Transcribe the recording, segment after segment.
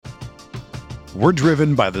We're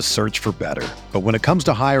driven by the search for better. But when it comes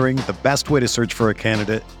to hiring, the best way to search for a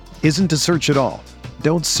candidate isn't to search at all.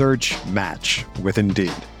 Don't search, match with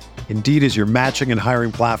Indeed. Indeed is your matching and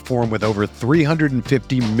hiring platform with over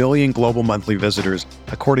 350 million global monthly visitors,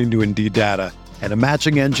 according to Indeed data, and a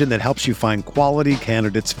matching engine that helps you find quality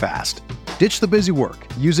candidates fast. Ditch the busy work.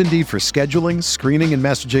 Use Indeed for scheduling, screening, and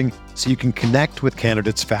messaging so you can connect with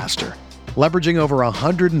candidates faster. Leveraging over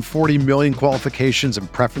 140 million qualifications and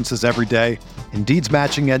preferences every day, Indeed's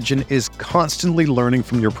matching engine is constantly learning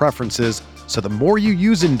from your preferences, so the more you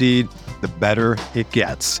use Indeed, the better it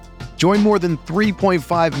gets. Join more than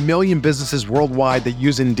 3.5 million businesses worldwide that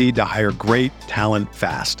use Indeed to hire great talent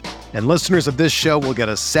fast. And listeners of this show will get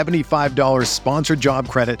a $75 sponsored job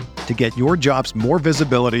credit to get your jobs more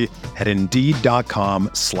visibility at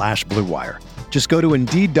Indeed.com/Blue Wire. Just go to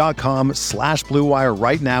Indeed.com/Blue Wire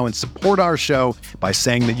right now and support our show by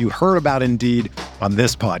saying that you heard about Indeed on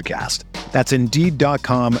this podcast. That's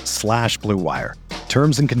Indeed.com/Blue Wire.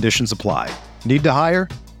 Terms and conditions apply. Need to hire?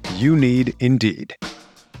 You need Indeed.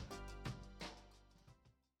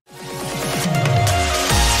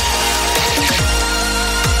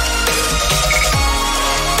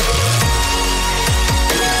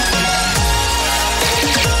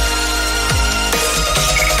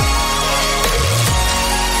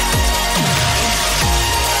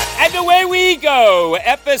 Away we go,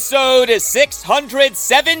 episode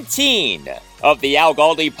 617 of the Al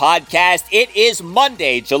Galdi podcast. It is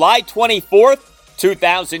Monday, July 24th,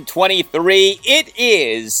 2023. It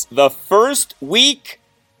is the first week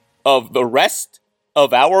of the rest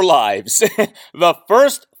of our lives. The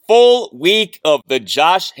first full week of the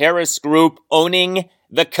Josh Harris group owning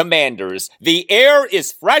the Commanders. The air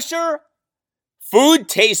is fresher, food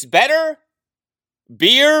tastes better,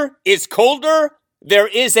 beer is colder. There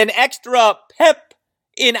is an extra pep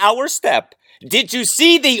in our step. Did you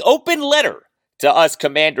see the open letter to us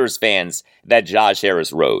Commanders fans that Josh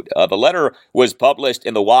Harris wrote? The letter was published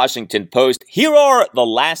in the Washington Post. Here are the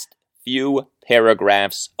last few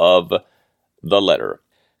paragraphs of the letter.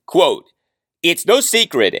 Quote, "It's no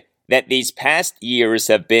secret that these past years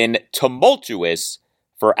have been tumultuous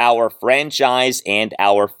for our franchise and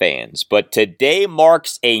our fans, but today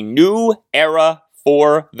marks a new era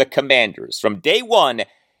for the Commanders. From day one,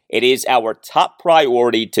 it is our top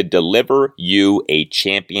priority to deliver you a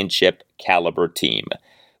championship caliber team.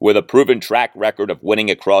 With a proven track record of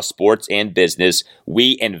winning across sports and business,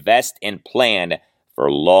 we invest and plan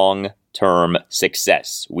for long-term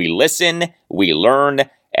success. We listen, we learn,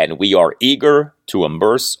 and we are eager to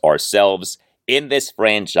immerse ourselves in this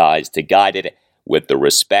franchise to guide it with the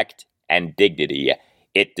respect and dignity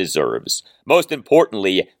it deserves. Most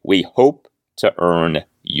importantly, we hope to earn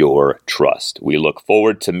your trust. We look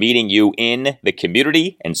forward to meeting you in the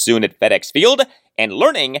community and soon at FedEx Field and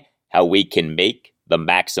learning how we can make the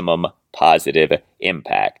maximum positive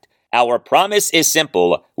impact. Our promise is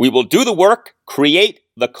simple. We will do the work, create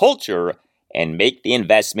the culture, and make the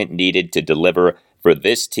investment needed to deliver for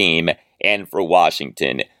this team and for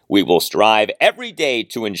Washington. We will strive every day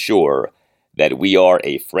to ensure that we are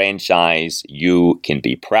a franchise you can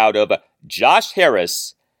be proud of. Josh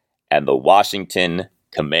Harris and the Washington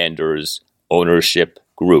Commanders ownership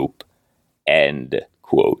group." End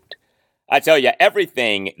quote. I tell you,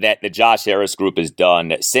 everything that the Josh Harris group has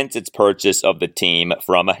done since its purchase of the team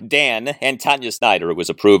from Dan and Tanya Snyder was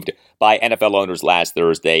approved by NFL owners last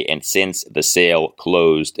Thursday, and since the sale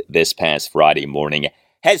closed this past Friday morning,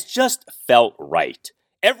 has just felt right.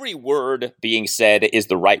 Every word being said is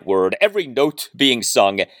the right word. Every note being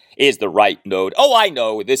sung is the right note. Oh, I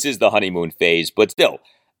know this is the honeymoon phase, but still,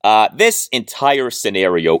 this entire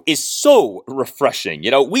scenario is so refreshing. You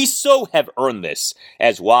know, we so have earned this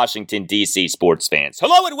as Washington, D.C. sports fans.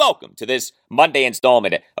 Hello and welcome to this Monday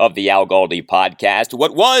installment of the Al Galdi podcast.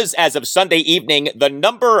 What was, as of Sunday evening, the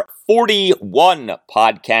number 41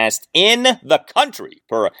 podcast in the country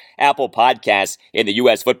per Apple Podcasts in the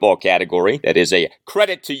U.S. football category. That is a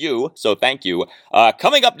credit to you, so thank you.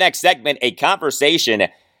 Coming up next segment, a conversation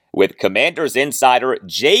with Commanders insider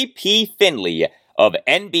JP Finlay of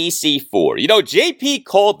NBC4. You know, JP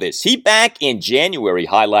called this. He back in January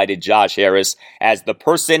highlighted Josh Harris as the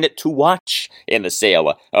person to watch in the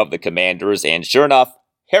sale of the Commanders, and sure enough,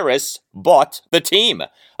 Harris bought the team.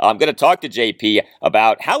 I'm going to talk to JP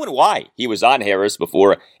about how and why he was on Harris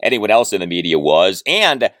before anyone else in the media was,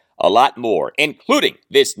 and a lot more, including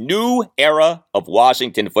this new era of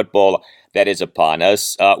Washington football that is upon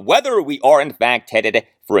us, whether we are in fact headed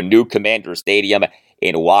for a new Commander Stadium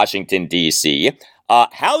in Washington, D.C.,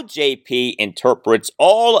 how JP interprets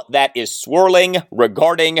all that is swirling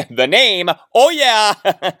regarding the name. Oh, yeah,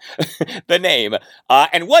 the name.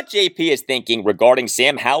 And what JP is thinking regarding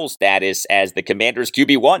Sam Howell's status as the Commanders'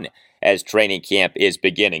 QB1 as training camp is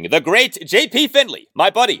beginning. The great JP Finlay, my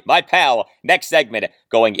buddy, my pal. Next segment,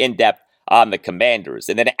 going in-depth on the Commanders.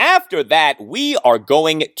 And then after that, we are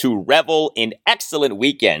going to revel in excellent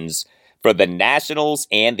weekends for the Nationals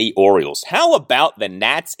and the Orioles. How about the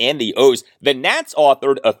Nats and the O's? The Nats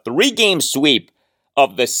authored a 3-game sweep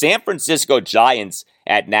of the San Francisco Giants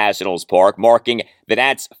at Nationals Park, marking the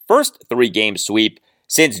Nats' first 3-game sweep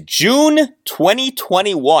since June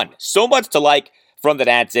 2021. So much to like from the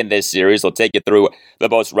Nats in this series. I'll take you through the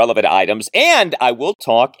most relevant items, and I will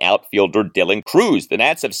talk outfielder Dylan Crews. The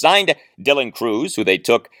Nats have signed Dylan Crews, who they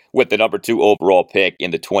took with the number 2 overall pick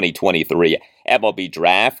in the 2023 MLB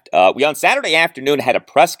draft. We on Saturday afternoon had a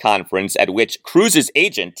press conference at which Crews'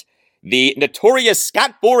 agent, the notorious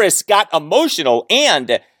Scott Boras, got emotional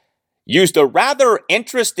and used a rather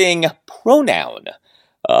interesting pronoun.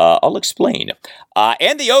 I'll explain.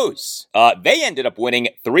 And the O's, they ended up winning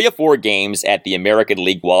 3 of 4 games at the American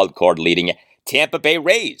League wildcard leading Tampa Bay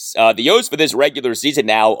Rays. The O's for this regular season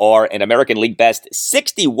now are an American League best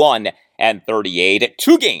 61-38,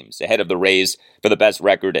 2 games ahead of the Rays for the best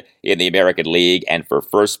record in the American League and for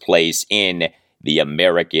first place in the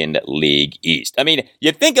American League East. I mean,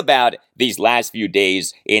 you think about these last few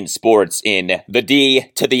days in sports in the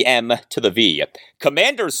D to the M to the V.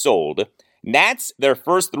 Commanders sold. Nats, their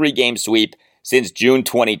first 3-game sweep since June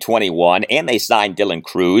 2021, and they signed Dylan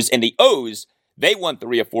Crews. And the O's, they won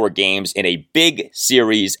 3 of 4 games in a big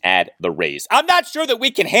series at the Rays. I'm not sure that we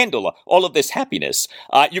can handle all of this happiness.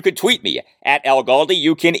 You can tweet me at Al Galdi.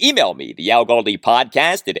 You can email me, the Al Galdi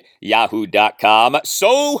podcast at yahoo.com.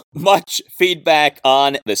 So much feedback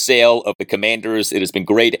on the sale of the Commanders. It has been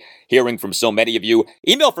great hearing from so many of you.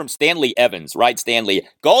 Email from Stanley Evans, right, Stanley?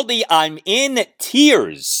 Galdi, I'm in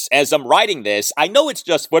tears as I'm writing this. I know it's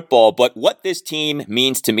just football, but what this team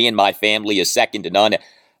means to me and my family is second to none.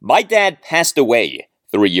 My dad passed away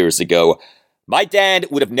 3 years ago. My dad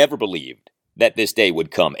would have never believed that this day would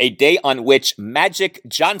come. A day on which Magic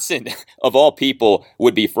Johnson, of all people,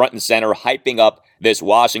 would be front and center hyping up this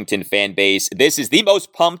Washington fan base. This is the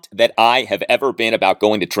most pumped that I have ever been about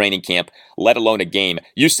going to training camp, let alone a game.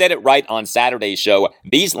 You said it right on Saturday's show.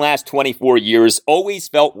 These last 24 years always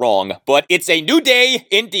felt wrong, but it's a new day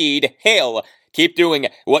indeed. Hail. Keep doing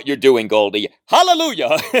what you're doing, Goldie.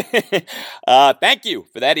 Hallelujah. Thank you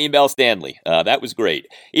for that email, Stanley. That was great.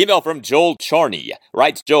 Email from Joel Charney.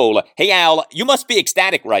 Writes Joel, hey, Al, you must be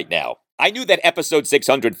ecstatic right now. I knew that episode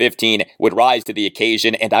 615 would rise to the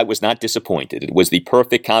occasion, and I was not disappointed. It was the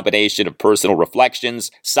perfect combination of personal reflections,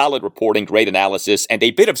 solid reporting, great analysis, and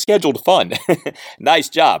a bit of scheduled fun. Nice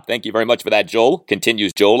job. Thank you very much for that, Joel.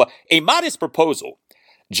 Continues Joel. A modest proposal.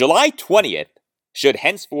 July 20th. Should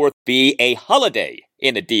henceforth be a holiday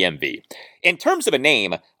in the DMV. In terms of a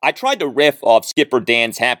name, I tried to riff off Skipper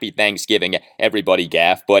Dan's Happy Thanksgiving Everybody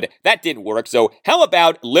gaff, but that didn't work. So how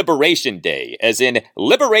about Liberation Day, as in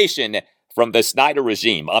liberation from the Snyder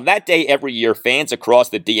regime? On that day every year, fans across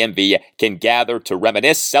the DMV can gather to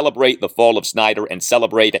reminisce, celebrate the fall of Snyder, and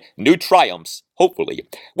celebrate new triumphs, hopefully.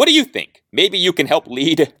 What do you think? Maybe you can help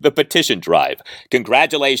lead the petition drive.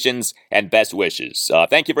 Congratulations and best wishes.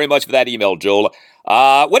 Thank you very much for that email, Joel.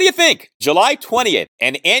 What do you think? July 20th,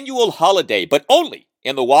 an annual holiday, but only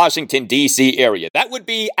in the Washington, D.C. area. That would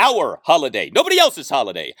be our holiday. Nobody else's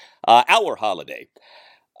holiday. Our holiday.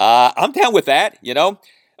 I'm down with that, you know.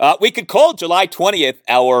 We could call July 20th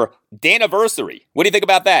our Daniversary. What do you think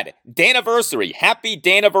about that? Daniversary. Happy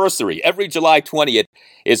Daniversary. Every July 20th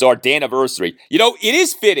is our Daniversary. You know, it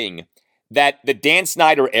is fitting that the Dan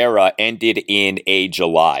Snyder era ended in a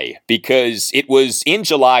July, because it was in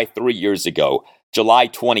July 3 years ago, July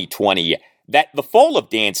 2020, that the fall of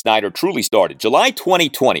Dan Snyder truly started. July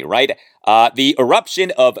 2020, right? The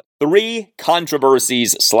eruption of 3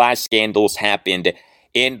 controversies/scandals happened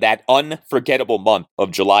in that unforgettable month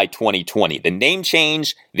of July 2020. The name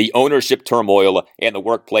change, the ownership turmoil, and the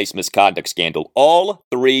workplace misconduct scandal. All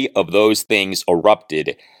 3 of those things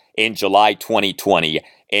erupted in July 2020.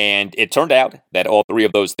 And it turned out that all 3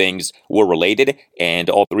 of those things were related, and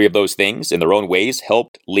all 3 of those things, in their own ways,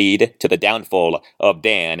 helped lead to the downfall of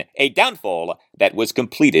Dan, a downfall that was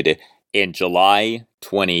completed in July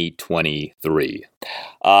 2023.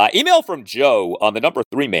 Email from Joe on the number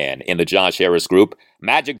 3 man in the Josh Harris group.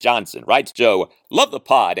 Magic Johnson writes, Joe, love the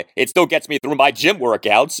pod. It still gets me through my gym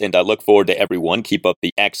workouts, and I look forward to everyone. Keep up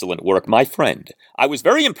the excellent work, my friend. I was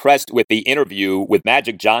very impressed with the interview with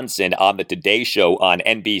Magic Johnson on the Today Show on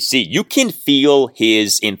NBC. You can feel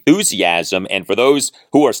his enthusiasm, and for those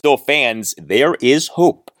who are still fans, there is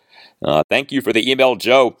hope. Thank you for the email,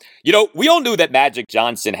 Joe. You know, we all knew that Magic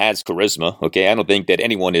Johnson has charisma, okay? I don't think that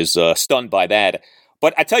anyone is stunned by that.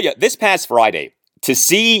 But I tell you, this past Friday, to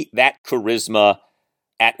see that charisma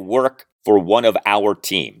at work for one of our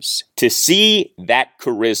teams, to see that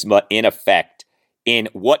charisma in effect in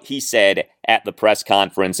what he said at the press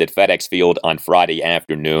conference at FedEx Field on Friday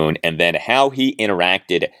afternoon, and then how he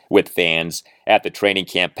interacted with fans at the training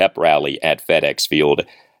camp pep rally at FedEx Field,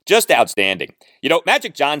 just outstanding. You know,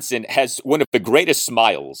 Magic Johnson has one of the greatest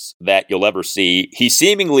smiles that you'll ever see. He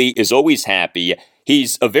seemingly is always happy.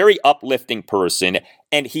 He's a very uplifting person,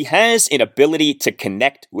 and he has an ability to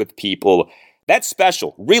connect with people. That's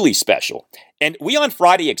special, really special. And we on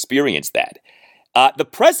Friday experienced that. The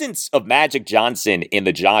presence of Magic Johnson in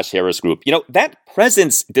the Josh Harris group, you know, that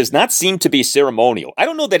presence does not seem to be ceremonial. I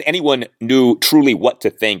don't know that anyone knew truly what to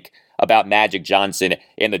think about Magic Johnson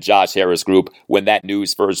in the Josh Harris group when that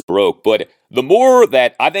news first broke. But the more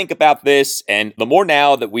that I think about this, and the more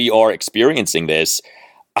now that we are experiencing this,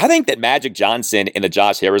 I think that Magic Johnson in the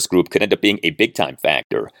Josh Harris group could end up being a big-time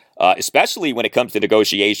factor, especially when it comes to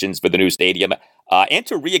negotiations for the new stadium and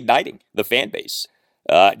to reigniting the fan base.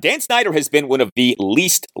 Dan Snyder has been one of the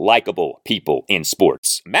least likable people in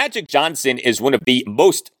sports. Magic Johnson is one of the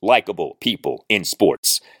most likable people in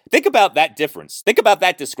sports. Think about that difference. Think about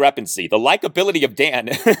that discrepancy. The likability of Dan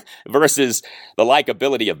versus the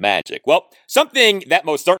likability of Magic. Well, something that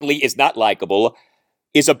most certainly is not likable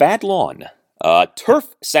is a bad lawn.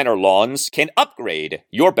 Turf Center Lawns can upgrade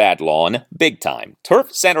your bad lawn big time.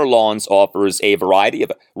 Turf Center Lawns offers a variety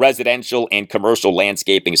of residential and commercial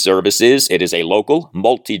landscaping services. It is a local,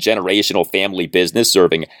 multi-generational family business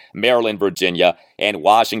serving Maryland, Virginia, and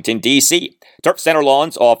Washington, D.C. Turf Center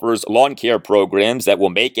Lawns offers lawn care programs that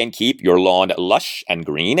will make and keep your lawn lush and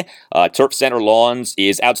green. Turf Center Lawns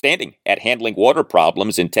is outstanding at handling water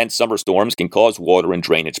problems. Intense summer storms can cause water and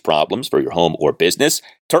drainage problems for your home or business.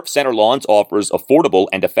 Turf Center Lawns offers affordable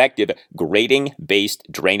and effective grading-based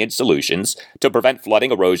drainage solutions to prevent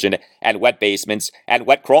flooding, erosion, and wet basements and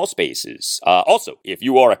wet crawl spaces. Also, if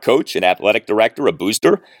you are a coach, an athletic director, a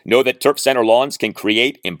booster, know that Turf Center Lawns can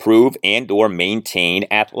create, improve, and or maintain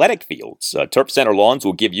athletic fields. Turf Center Lawns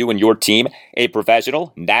will give you and your team a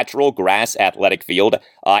professional, natural grass athletic field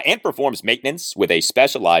and performs maintenance with a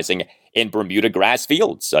specializing in Bermuda grass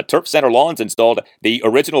fields. Turf Center Lawns installed the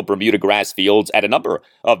original Bermuda grass fields at a number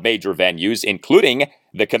of major venues, including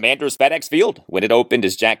the Commanders FedEx Field when it opened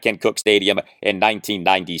as Jack Kent Cooke Stadium in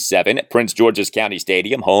 1997, Prince George's County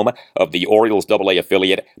Stadium, home of the Orioles AA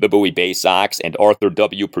affiliate, the Bowie Bay Sox, and Arthur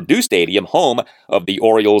W. Purdue Stadium, home of the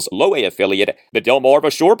Orioles Low A affiliate, the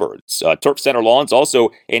Delmarva Shorebirds. Turf Center Lawns also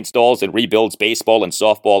installs and rebuilds baseball and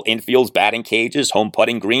softball infields, batting cages, home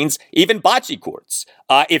putting greens, even bocce courts.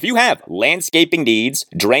 If you have landscaping needs,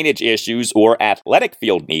 drainage issues, or athletic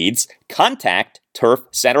field needs, contact Turf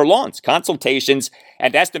Center Lawns. Consultations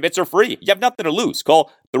and estimates are free. You have nothing to lose.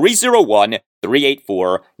 Call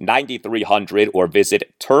 301-384-9300 or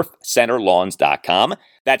visit turfcenterlawns.com.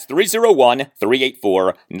 That's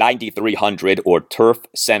 301-384-9300 or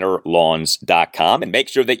turfcenterlawns.com. And make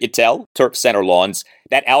sure that you tell Turf Center Lawns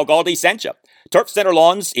that Al Galdi sent you. Turf Center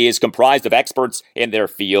Lawns is comprised of experts in their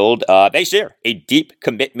field. They share a deep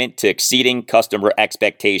commitment to exceeding customer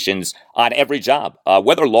expectations on every job,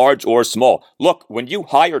 whether large or small. Look, when you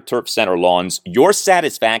hire Turf Center Lawns, your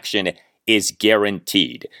satisfaction is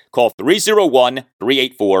guaranteed. Call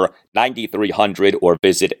 301-384-9300 or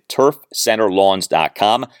visit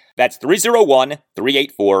turfcenterlawns.com. That's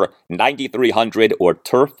 301-384-9300 or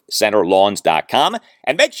turfcenterlawns.com.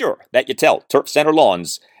 And make sure that you tell Turf Center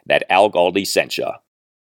Lawns that Al Galdi sent you.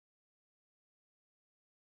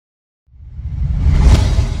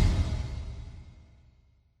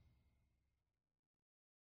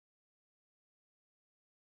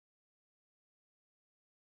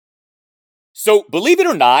 So, believe it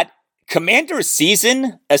or not, Commanders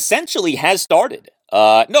season essentially has started.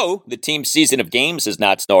 No, the team's season of games has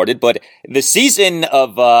not started, but the season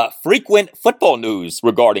of frequent football news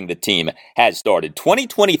regarding the team has started.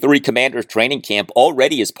 2023 Commanders training camp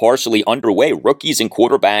already is partially underway. Rookies and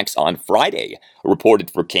quarterbacks on Friday reported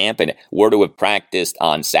for camp and were to have practiced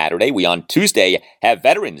on Saturday. We on Tuesday have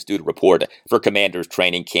veterans due to report for Commanders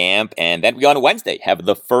training camp, and then we on Wednesday have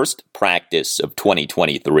the first practice of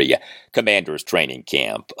 2023 Commanders training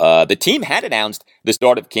camp. The team had announced the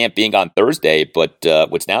start of camp being on Thursday, but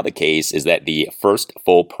what's now the case is that the first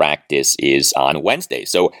full practice is on Wednesday.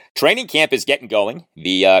 So training camp is getting going.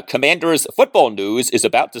 The Commanders football news is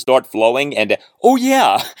about to start flowing, and oh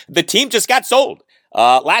yeah, the team just got sold.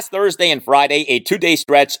 Last Thursday and Friday, a 2-day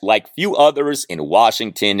stretch like few others in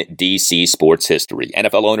Washington, D.C. sports history.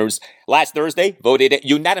 NFL owners last Thursday voted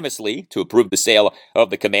unanimously to approve the sale of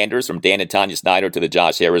the Commanders from Dan and Tanya Snyder to the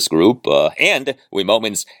Josh Harris Group. And we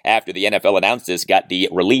moments after the NFL announced this got the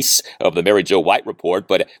release of the Mary Jo White report.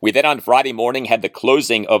 But we then on Friday morning had the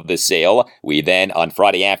closing of the sale. We then on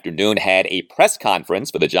Friday afternoon had a press conference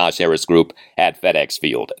for the Josh Harris Group at FedEx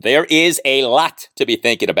Field. There is a lot to be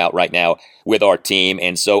thinking about right now with our team,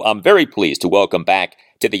 and so I'm very pleased to welcome back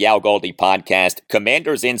to the Al Galdi podcast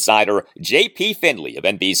Commanders insider JP Finlay of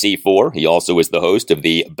NBC4. He also is the host of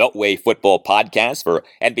the Beltway Football podcast for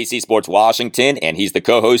NBC Sports Washington, and he's the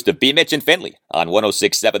co-host of B. Mitch and Finlay on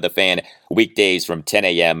 106.7 The Fan, weekdays from 10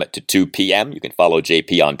 a.m. to 2 p.m. You can follow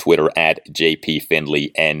JP on Twitter at JP Finlay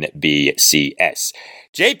NBCS.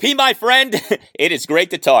 JP, my friend, it is great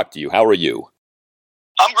to talk to you. How are you?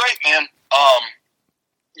 I'm great, man.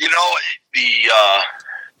 The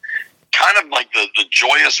kind of like the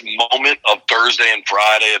joyous moment of Thursday and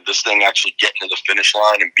Friday of this thing actually getting to the finish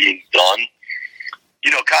line and being done,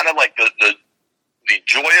 kind of like the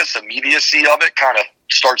joyous immediacy of it kind of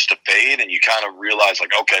starts to fade, and you kind of realize,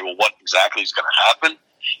 like, okay, well, what exactly is going to happen?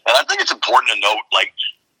 And I think it's important to note, like,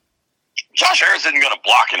 Josh Harris isn't going to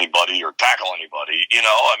block anybody or tackle anybody,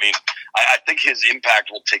 I mean, I think his impact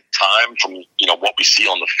will take time from, what we see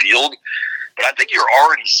on the field. But I think you're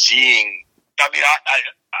already seeing, I mean,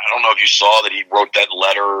 I don't know if you saw that he wrote that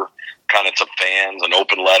letter kind of to fans, an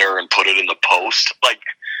open letter, and put it in the post. Like,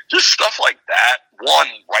 just stuff like that. One,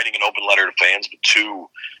 writing an open letter to fans, but two,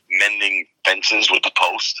 mending fences with the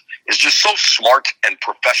post is just so smart and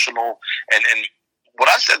professional. And what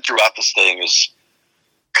I've said throughout this thing is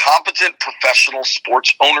competent professional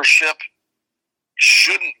sports ownership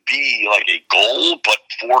shouldn't be like a goal, but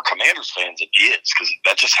for Commanders fans it is, because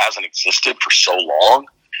that just hasn't existed for so long,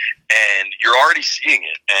 and you're already seeing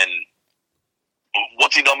it. And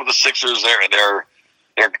what's he done with the Sixers? They're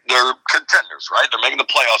contenders, right? They're making the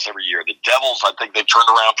playoffs every year. The Devils, I think they've turned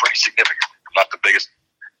around pretty significantly. I'm not the biggest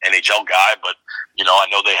NHL guy, but I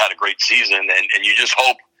know they had a great season, and you just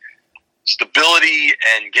hope stability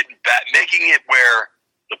and getting back, making it where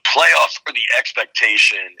the playoffs are the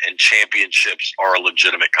expectation and championships are a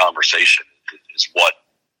legitimate conversation is what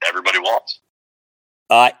everybody wants.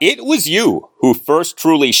 It was you who first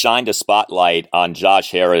truly shined a spotlight on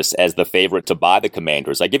Josh Harris as the favorite to buy the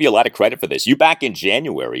Commanders. I give you a lot of credit for this. You back in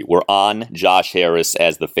January were on Josh Harris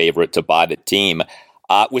as the favorite to buy the team.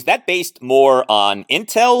 Was that based more on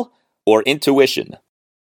intel or intuition?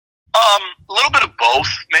 A little bit of both,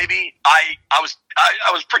 maybe. I was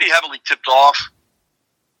pretty heavily tipped off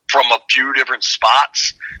from a few different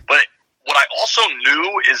spots, but what I also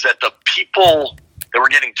knew is that the people that were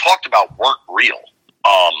getting talked about weren't real.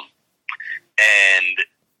 And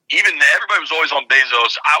even everybody was always on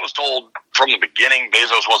Bezos. I was told from the beginning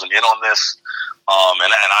Bezos wasn't in on this.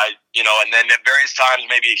 And I, and then at various times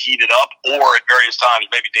maybe it heated up, or at various times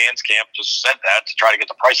maybe Dan's camp just said that to try to get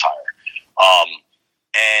the price higher.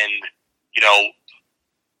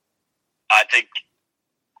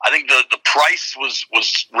 I think the price was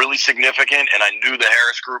really significant, and I knew the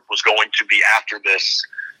Harris Group was going to be after this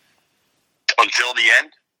until the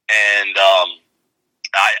end. And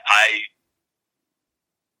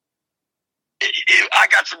I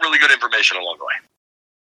got some really good information along the way.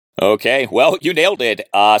 Okay, well, you nailed it.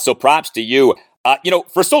 So props to you.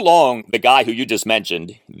 For so long, the guy who you just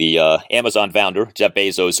mentioned, the Amazon founder, Jeff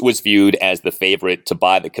Bezos, was viewed as the favorite to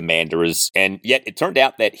buy the Commanders, and yet it turned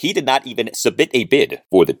out that he did not even submit a bid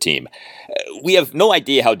for the team. We have no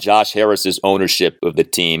idea how Josh Harris's ownership of the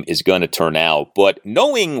team is going to turn out, but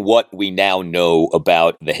knowing what we now know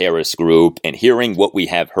about the Harris Group and hearing what we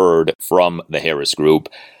have heard from the Harris Group,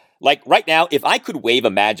 like right now, if I could wave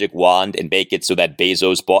a magic wand and make it so that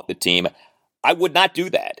Bezos bought the team, I would not do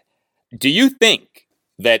that. Do you think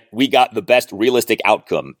that we got the best realistic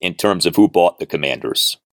outcome in terms of who bought the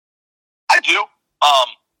Commanders? I do.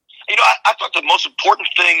 I thought the most important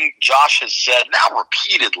thing Josh has said now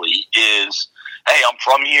repeatedly is, hey, I'm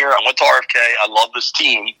from here. I went to RFK. I love this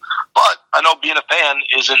team. But I know being a fan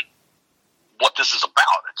isn't what this is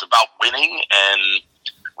about. It's about winning and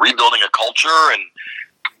rebuilding a culture. And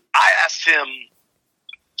I asked him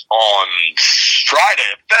on Friday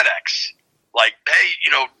at FedEx, like, hey,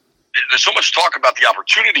 there's so much talk about the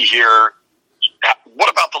opportunity here. What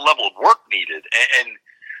about the level of work needed? And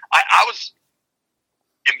I was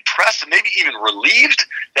impressed and maybe even relieved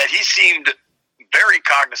that he seemed very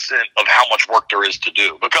cognizant of how much work there is to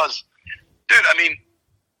do. Because, dude,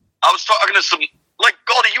 I was talking to some, like,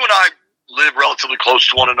 Goldie, you and I live relatively close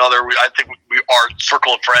to one another. I think our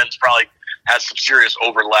circle of friends probably has some serious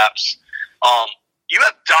overlaps. You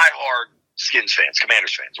have diehard Skins fans,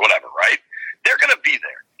 Commanders fans, whatever, right? They're going to be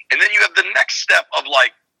there. And then you have the next step of,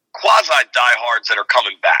 like, quasi-diehards that are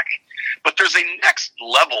coming back. But there's a next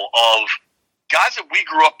level of guys that we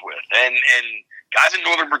grew up with and guys in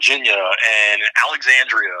Northern Virginia and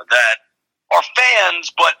Alexandria that are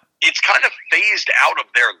fans, but it's kind of phased out of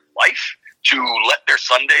their life to let their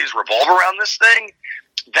Sundays revolve around this thing.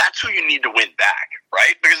 That's who you need to win back,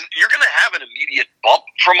 right? Because you're going to have an immediate bump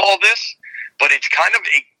from all this, but it's kind of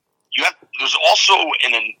there's also a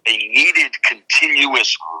needed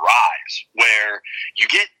continuous rise where you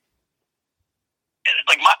get,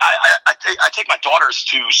 like, I take my daughters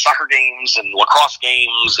to soccer games and lacrosse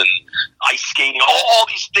games and ice skating, all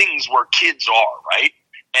these things where kids are, right?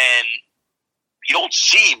 And you don't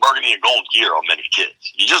see burgundy and gold gear on many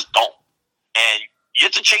kids. You just don't. And you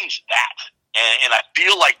have to change that. And I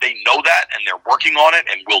feel like they know that and they're working on it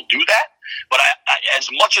and will do that. But I as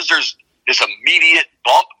much as there's this immediate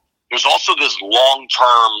bump, there's also this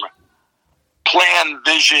long-term plan,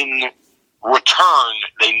 vision, return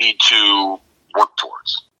they need to work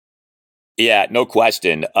towards. Yeah, no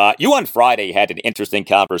question. You on Friday had an interesting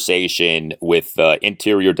conversation with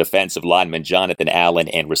interior defensive lineman Jonathan Allen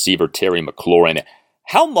and receiver Terry McLaurin.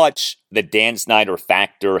 How much the Dan Snyder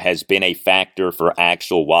factor has been a factor for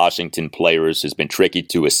actual Washington players has been tricky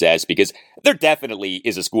to assess, because there definitely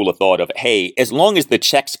is a school of thought of, hey, as long as the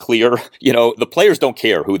check's clear, the players don't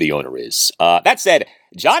care who the owner is. That said,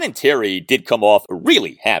 John and Terry did come off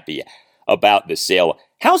really happy about the sale.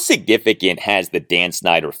 How significant has the Dan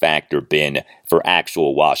Snyder factor been for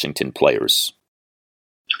actual Washington players?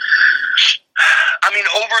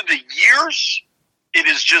 Over the years, it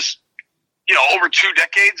is just, over 2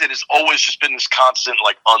 decades, it has always just been this constant,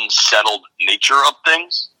 like, unsettled nature of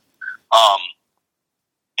things.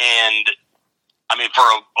 For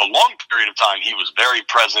a long period of time, he was very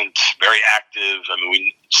present, very active.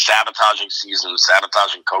 Sabotaging seasons,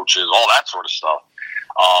 sabotaging coaches, all that sort of stuff.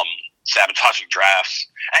 Sabotaging drafts.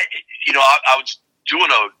 I was doing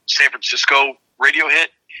a San Francisco radio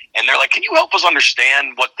hit, and they're like, "Can you help us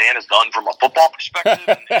understand what Dan has done from a football perspective?"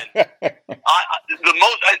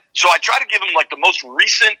 So I try to give him, like, the most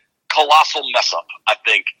recent colossal mess up, I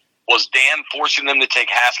think, was Dan forcing them to take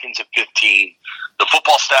Haskins at 15. The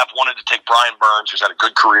football staff wanted to take Brian Burns, who's had a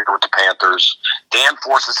good career with the Panthers. Dan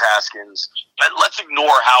forces Haskins. Let's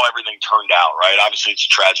ignore how everything turned out, right? Obviously, it's a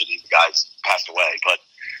tragedy. The guy's passed away, but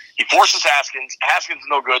he forces Haskins. Haskins is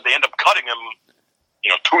no good. They end up cutting him,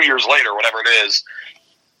 2 years later, whatever it is.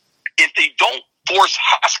 If they don't force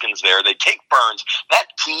Haskins there, they take Burns. That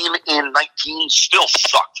team in 19 still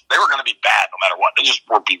sucked. They were going to be bad no matter what. They just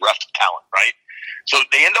were bereft of talent, right? So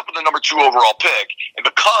they end up with the number 2 overall pick. And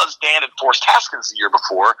because Dan had forced Haskins the year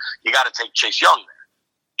before, you got to take Chase Young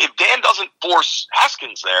there. If Dan doesn't force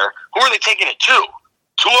Haskins there, who are they taking it to?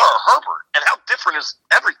 Tua or Herbert? And how different is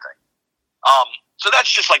everything? So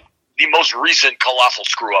that's just, like, the most recent colossal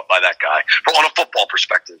screw up by that guy on a football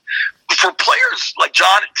perspective. For players like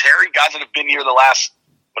John and Terry, guys that have been here the last,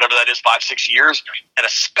 whatever that is, 5-6 years, and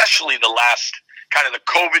especially the last kind of the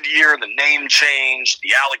COVID year, the name change,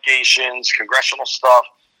 the allegations, congressional stuff.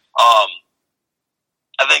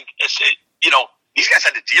 I think these guys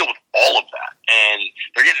had to deal with all of that, and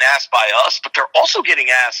they're getting asked by us, but they're also getting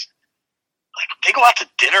asked. Like, they go out to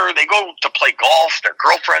dinner, they go to play golf, their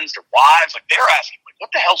girlfriends, their wives, like, they're asking, like,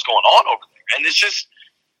 what the hell's going on over there? And it's just,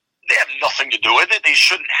 they have nothing to do with it. They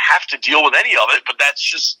shouldn't have to deal with any of it, but that's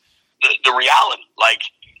just the reality. Like,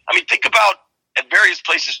 think about at various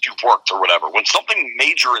places you've worked or whatever. When something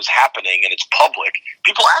major is happening and it's public,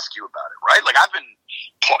 people ask you about it, right? Like, I've been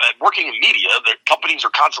working in media. The companies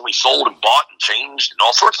are constantly sold and bought and changed and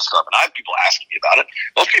all sorts of stuff, and I have people asking me about it.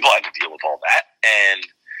 Those people had to deal with all that, and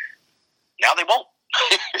now they won't.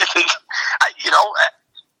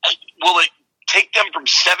 Will it take them from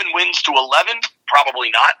 7 wins to 11? Probably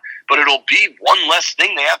not. But it'll be one less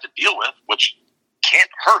thing they have to deal with, which can't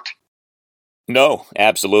hurt. No,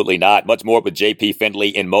 absolutely not. Much more with JP Finlay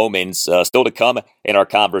in moments. Still to come in our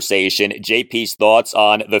conversation, JP's thoughts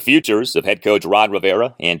on the futures of head coach Ron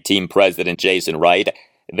Rivera and team president Jason Wright,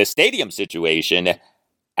 the stadium situation,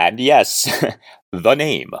 and yes, the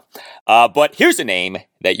name. But here's a name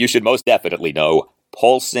that you should most definitely know: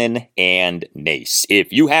 Paulson and Nace.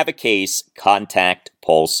 If you have a case, contact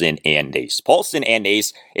Paulson and Nace. Paulson and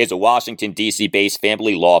Nace is a Washington, D.C.-based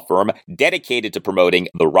family law firm dedicated to promoting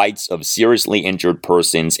the rights of seriously injured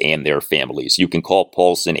persons and their families. You can call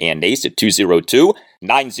Paulson and Nace at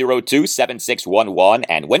 202-902-7611.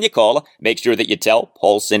 And when you call, make sure that you tell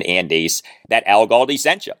Paulson and Nace that Al Galdi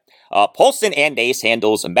sent you. Paulson and Nace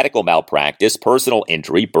handles medical malpractice, personal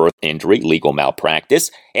injury, birth injury, legal malpractice,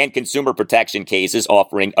 and consumer protection cases,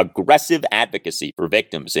 offering aggressive advocacy for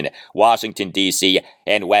victims in Washington, D.C.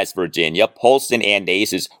 and West Virginia. Paulson and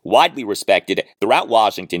Nace is widely respected throughout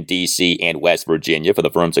Washington, D.C. and West Virginia for the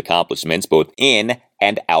firm's accomplishments both in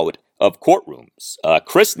and out of courtrooms.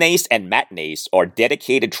 Chris Nace and Matt Nace are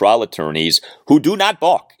dedicated trial attorneys who do not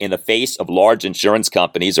balk in the face of large insurance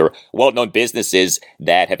companies or well-known businesses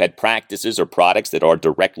that have had practices or products that are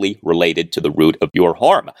directly related to the root of your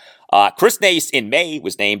harm. Chris Nace in May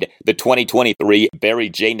was named the 2023 Barry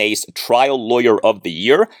J. Nace Trial Lawyer of the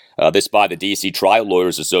Year, this by the D.C. Trial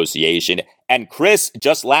Lawyers Association. And Chris,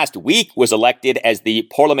 just last week, was elected as the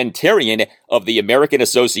parliamentarian of the American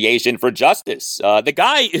Association for Justice. The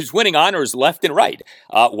guy is winning honors left and right.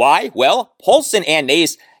 Why? Well, Paulson and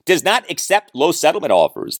Nace does not accept low settlement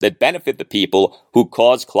offers that benefit the people who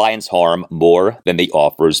cause clients harm more than the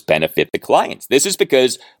offers benefit the clients. This is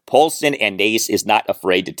because Paulson and Nace is not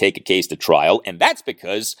afraid to take a case to trial, and that's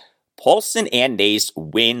because Paulson and Nace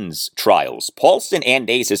wins trials. Paulson and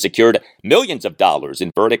Nace has secured millions of dollars in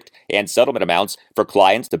verdict and settlement amounts for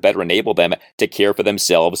clients to better enable them to care for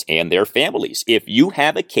themselves and their families. If you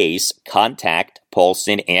have a case, contact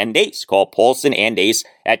Paulson and Nace. Call Paulson and Nace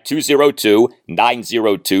at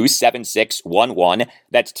 202-902-7611.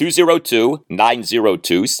 That's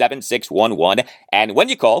 202-902-7611. And when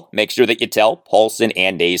you call, make sure that you tell Paulson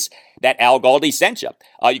and Nace that Al Galdi sent you.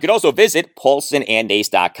 You can also visit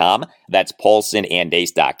paulsonandnace.com. That's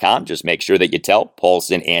paulsonandnace.com. Just make sure that you tell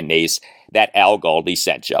Paulson and Nace that Al Galdi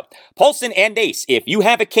sent you. Paulson and Nace, if you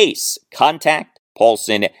have a case, contact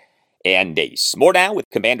Paulson and Nace. More now with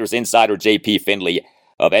Commanders insider JP Finlay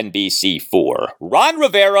of NBC4. Ron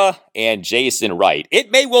Rivera and Jason Wright. It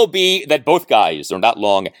may well be that both guys are not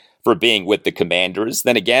long for being with the Commanders.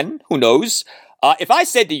 Then again, who knows? If I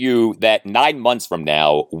said to you that 9 months from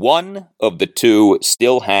now, one of the two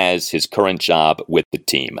still has his current job with the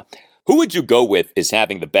team, who would you go with as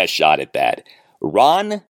having the best shot at that?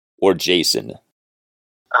 Ron or Jason?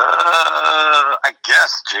 I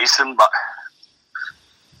guess Jason, but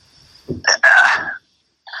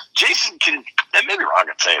Jason can, and maybe Ron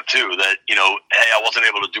can say it too, that, hey, I wasn't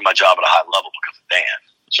able to do my job at a high level because of Dan,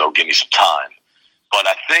 so give me some time. But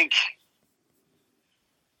I think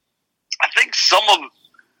some of,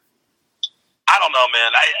 I don't know,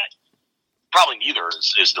 man. I probably neither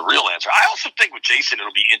is the real answer. I also think with Jason,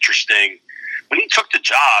 it'll be interesting. When he took the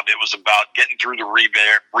job, it was about getting through the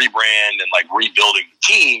rebrand and like rebuilding the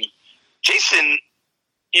team. Jason,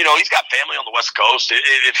 he's got family on the West Coast.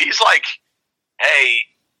 If he's like, hey,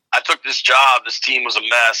 I took this job, this team was a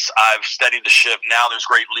mess, I've steadied the ship, now there's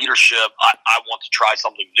great leadership, I want to try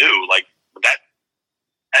something new, like that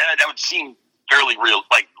would seem fairly real,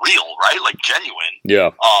 right? Like genuine.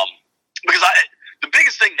 Yeah. Because the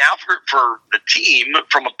biggest thing now for the team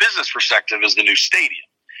from a business perspective is the new stadium.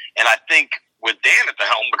 And I think with Dan at the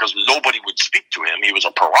helm, because nobody would speak to him, he was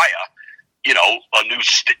a pariah,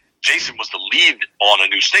 Jason was the lead on a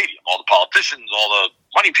new stadium. All the politicians, all the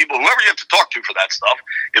money people, whoever you have to talk to for that stuff,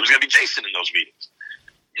 it was going to be Jason in those meetings.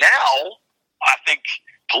 Now, I think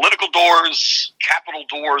political doors, capital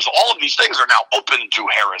doors, all of these things are now open to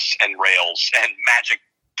Harris and Rails and Magic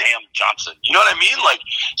Damn Johnson. You know what I mean? Like,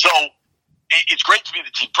 so it's great to be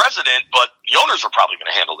the team president, but the owners are probably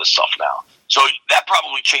going to handle this stuff now. So that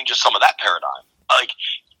probably changes some of that paradigm. Like,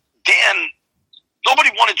 Dan,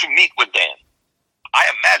 nobody wanted to meet with Dan. I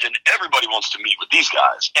imagine everybody wants to meet with these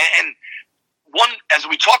guys. And one, as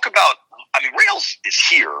we talk about, Rails is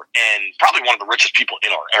here and probably one of the richest people in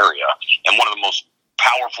our area and one of the most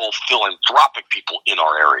powerful philanthropic people in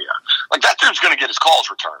our area. Like, that dude's going to get his calls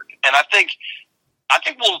returned. And I think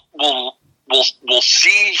we'll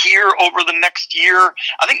see here over the next year.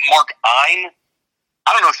 I think Mark Ein,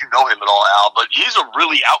 I don't know if you know him at all, Al, but he's a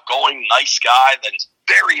really outgoing, nice guy that is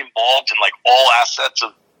very involved in like all aspects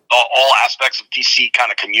of DC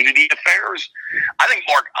kind of community affairs. I think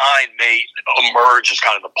Mark Ein may emerge as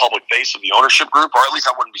kind of the public face of the ownership group, or at least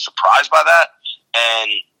I wouldn't be surprised by that.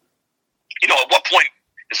 And, at what point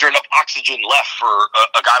is there enough oxygen left for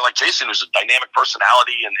a guy like Jason, who's a dynamic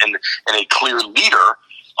personality and a clear leader?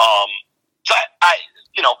 So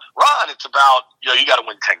Ron, it's about, you got to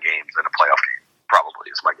win 10 games in a playoff game, probably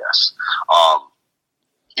is my guess.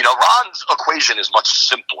 Ron's equation is much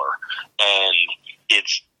simpler, and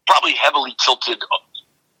it's probably heavily tilted,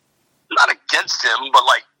 not against him, but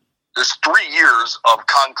there's 3 years of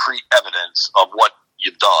concrete evidence of what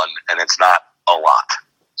you've done, and it's not a lot.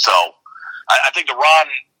 So I think the Ron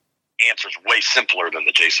answer is way simpler than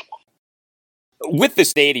the Jason one. With the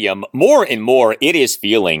stadium, more and more, it is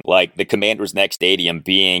feeling like the Commanders' next stadium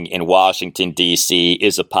being in Washington, D.C.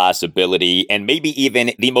 is a possibility and maybe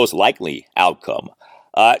even the most likely outcome.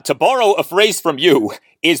 To borrow a phrase from you,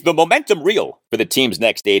 is the momentum real for the team's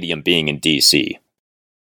next stadium being in D.C.?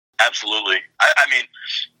 Absolutely. I mean,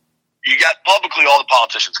 you got publicly all the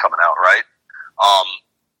politicians coming out, right?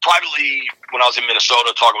 Privately, when I was in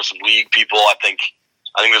Minnesota talking with some league people, I think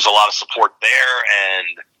there's a lot of support there,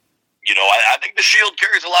 and I think the Shield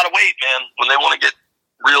carries a lot of weight, man, when they want to get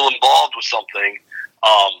real involved with something.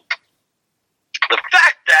 The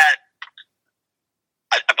fact that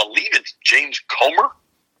I believe it's James Comer.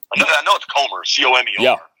 I know it's Comer,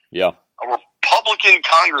 C-O-M-E-R. Yeah. A Republican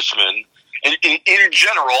congressman. In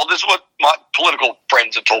general, this is what my political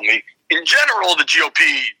friends have told me. In general, the GOP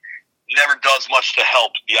never does much to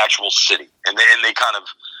help the actual city, and they kind of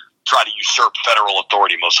try to usurp federal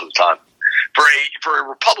authority most of the time. For a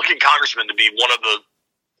Republican congressman to be one of the,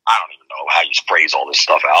 I don't even know how you phrase all this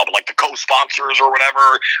stuff out, but the co-sponsors or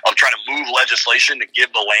whatever of trying to move legislation to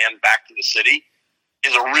give the land back to the city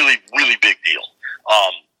is a really, really big deal.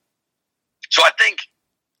 So I think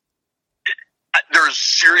there's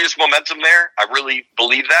serious momentum there. I really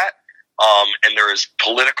believe that. And there is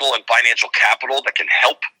political and financial capital that can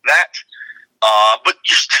help that. But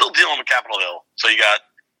you're still dealing with Capitol Hill. So you got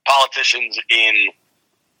politicians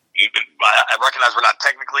I recognize we're not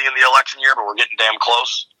technically in the election year, but we're getting damn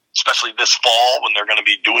close, especially this fall when they're going to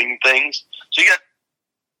be doing things. So you got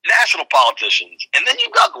national politicians, and then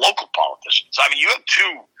you've got local politicians. I mean, you have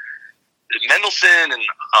two, Mendelson and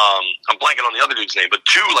I'm blanking on the other dude's name, but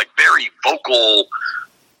two very vocal,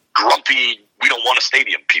 grumpy, we don't want a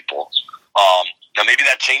stadium people. Now maybe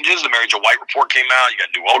that changes. The Mary Jo White report came out. You got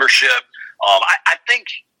new ownership. I think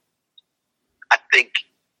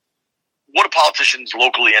what do politicians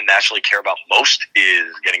locally and nationally care about most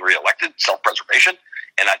is getting reelected, self-preservation.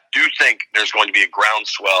 And I do think there's going to be a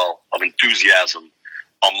groundswell of enthusiasm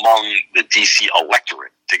among the D.C.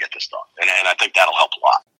 electorate to get this done. And I think that'll help a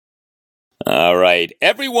lot. All right.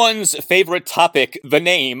 Everyone's favorite topic, the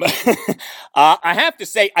name. I have to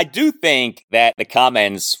say, I do think that the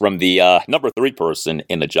comments from the number 3 person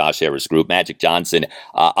in the Josh Harris group, Magic Johnson,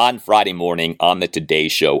 on Friday morning on the Today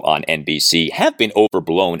Show on NBC have been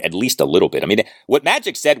overblown at least a little bit. I mean, what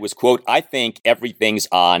Magic said was, quote, "I think everything's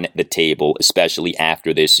on the table, especially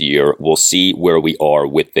after this year. We'll see where we are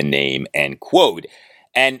with the name," end quote.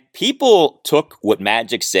 And people took what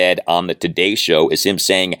Magic said on the Today Show as him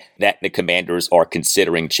saying that the Commanders are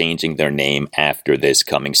considering changing their name after this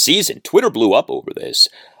coming season. Twitter blew up over this.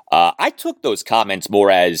 I took those comments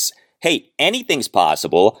more as, hey, anything's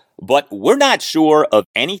possible, but we're not sure of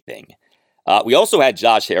anything. We also had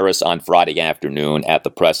Josh Harris on Friday afternoon at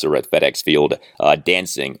the presser at FedEx Field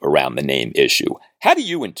dancing around the name issue. How do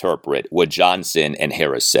you interpret what Johnson and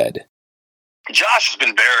Harris said? Josh has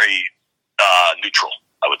been very neutral,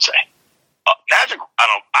 I would say. Magic,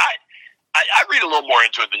 I read a little more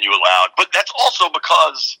into it than you allowed, but that's also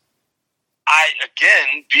because I,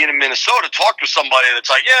 again, being in Minnesota, talked to somebody that's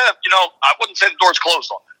like, yeah, I wouldn't say the door's closed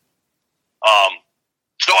on that.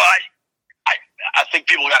 So I think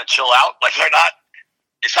people got to chill out.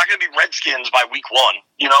 It's not going to be Redskins by week 1,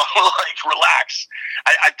 relax.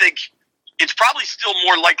 I think it's probably still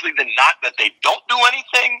more likely than not that they don't do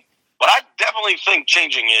anything, but I definitely think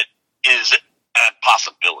changing it is a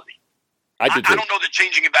possibility. I don't know that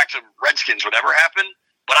changing it back to Redskins would ever happen,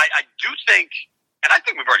 but I do think, and I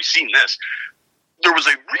think we've already seen this, there was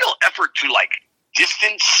a real effort to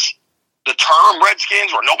distance the term Redskins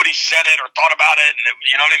where nobody said it or thought about it, and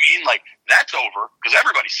you know what I mean? That's over because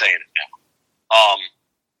everybody's saying it now.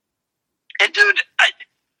 And dude,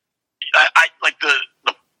 I like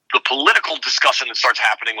the political discussion that starts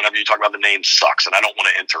happening whenever you talk about the name sucks, and I don't want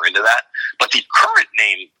to enter into that. But the current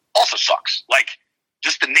name also sucks.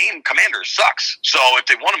 Just the name Commander sucks. So if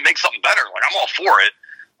they want to make something better, I'm all for it.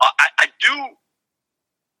 I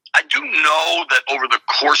do know that over the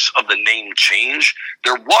course of the name change,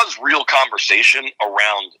 there was real conversation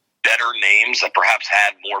around better names that perhaps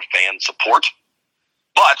had more fan support,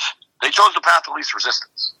 but they chose the path of least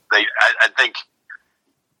resistance. I think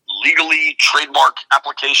legally, trademark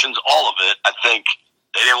applications, all of it. I think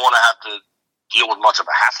they didn't want to have to deal with much of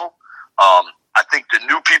a hassle. I think the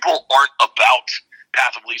new people aren't about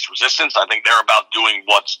path of least resistance. I think they're about doing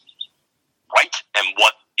what's right and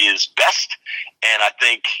what is best. And I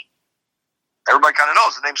think everybody kind of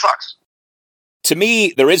knows the name sucks. To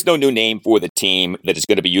me, there is no new name for the team that is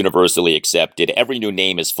going to be universally accepted. Every new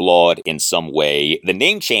name is flawed in some way. The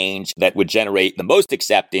name change that would generate the most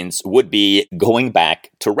acceptance would be going back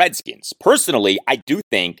to Redskins. Personally, I do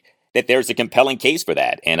think that there's a compelling case for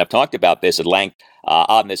that. And I've talked about this at length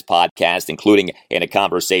on this podcast, including in a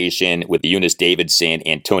conversation with Eunice Davidson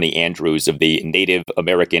and Tony Andrews of the Native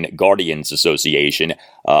American Guardians Association,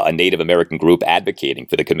 a Native American group advocating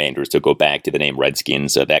for the Commanders to go back to the name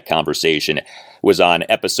Redskins. That conversation was on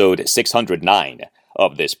episode 609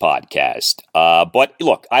 of this podcast. But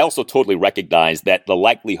look, I also totally recognize that the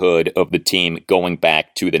likelihood of the team going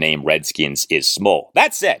back to the name Redskins is small.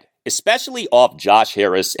 That said, especially off Josh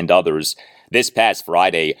Harris and others this past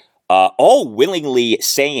Friday, all willingly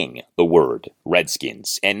saying the word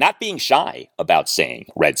Redskins and not being shy about saying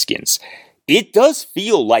Redskins. It does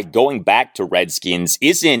feel like going back to Redskins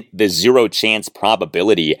isn't the zero chance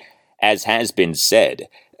probability as has been said.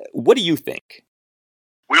 What do you think?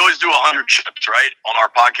 We always do 100 chips, right, on our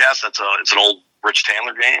podcast. It's an old Rich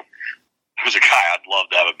Tandler game. Who's a guy I'd love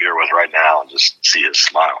to have a beer with right now and just see his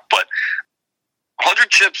smile. But 100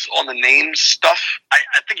 chips on the name stuff, I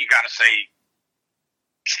think you got to say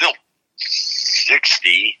still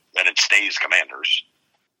 60 that it stays Commanders,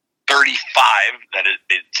 35 that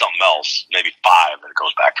it's something else, maybe 5 that it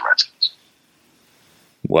goes back to Redskins.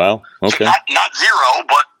 Wow, okay. So not zero,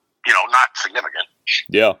 but, not significant.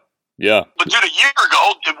 Yeah. But dude, a year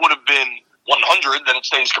ago, it would have been 100 that it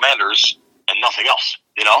stays Commanders and nothing else,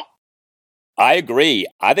 I agree.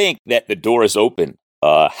 I think that the door is open.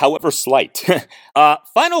 However slight.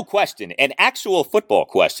 Final question, an actual football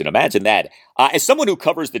question. Imagine that. As someone who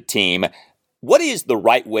covers the team, what is the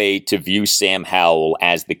right way to view Sam Howell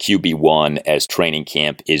as the QB1 as training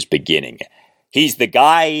camp is beginning? He's the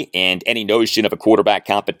guy, and any notion of a quarterback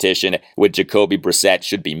competition with Jacoby Brissett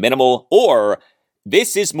should be minimal, or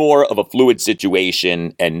this is more of a fluid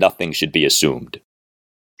situation and nothing should be assumed.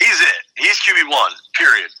 He's it. He's QB1,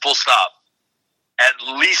 period, full stop. At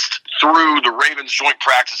least through the Ravens joint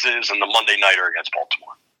practices and the Monday nighter against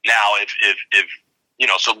Baltimore. Now, if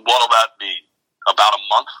so what'll that be? About a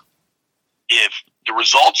month? If the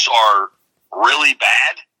results are really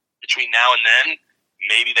bad between now and then,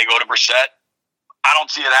 maybe they go to Brissett. I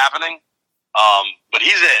don't see it happening. But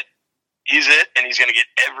he's it. He's it, and he's going to get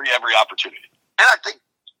every opportunity. And I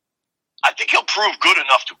think he'll prove good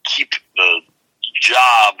enough to keep the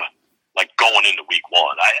job going into week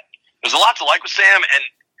one. There's a lot to like with Sam, and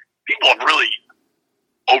people have really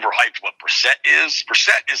overhyped what Brissett is.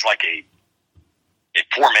 Brissett is like a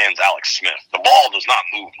poor man's Alex Smith. The ball does not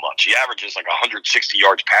move much. He averages 160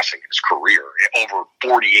 yards passing in his career, over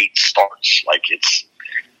 48 starts.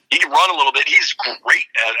 He can run a little bit. He's great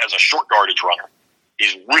as a short yardage runner.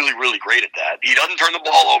 He's really, really great at that. He doesn't turn the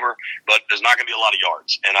ball over, but there's not going to be a lot of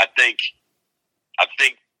yards. And I think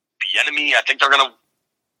the enemy, I think they're going to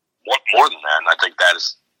want more than that, and I think that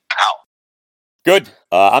is how. Good.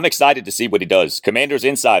 I'm excited to see what he does. Commanders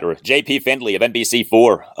Insider, JP Finlay of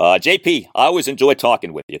NBC4. JP, I always enjoy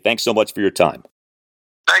talking with you. Thanks so much for your time.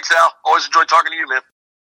 Thanks, Al. Always enjoy talking to you, man.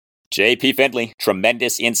 JP Finlay,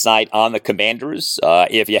 tremendous insight on the Commanders.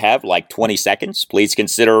 If you have 20 seconds, please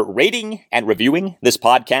consider rating and reviewing this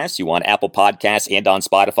podcast. You on Apple Podcasts and on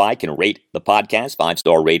Spotify can rate the podcast.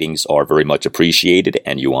 5-star ratings are very much appreciated.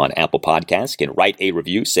 And you on Apple Podcasts can write a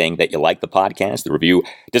review saying that you like the podcast. The review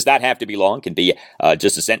does not have to be long, can be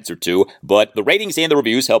just a sentence or two. But the ratings and the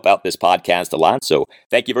reviews help out this podcast a lot. So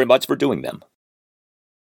thank you very much for doing them.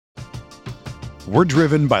 We're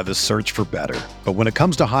driven by the search for better. But when it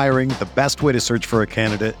comes to hiring, the best way to search for a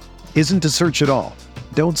candidate isn't to search at all.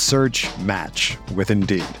 Don't search, match with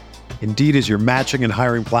Indeed. Indeed is your matching and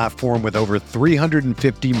hiring platform with over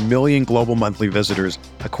 350 million global monthly visitors,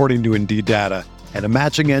 according to Indeed data, and a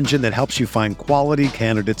matching engine that helps you find quality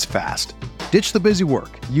candidates fast. Ditch the busy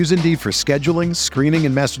work. Use Indeed for scheduling, screening,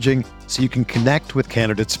 and messaging so you can connect with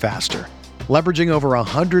candidates faster. Leveraging over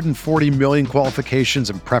 140 million qualifications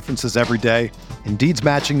and preferences every day, Indeed's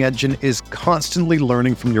matching engine is constantly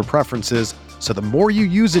learning from your preferences, so the more you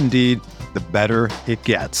use Indeed, the better it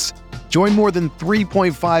gets. Join more than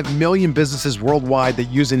 3.5 million businesses worldwide that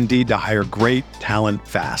use Indeed to hire great talent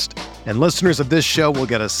fast. And listeners of this show will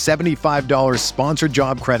get a $75 sponsored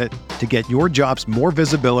job credit to get your jobs more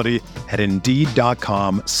visibility at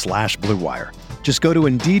Indeed.com/Blue Wire. Just go to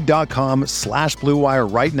Indeed.com/Blue Wire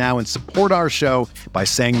right now and support our show by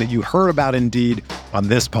saying that you heard about Indeed on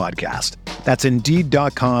this podcast. That's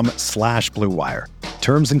Indeed.com/Blue Wire.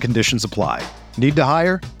 Terms and conditions apply. Need to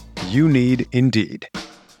hire? You need Indeed.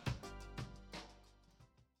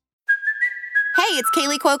 Hey, it's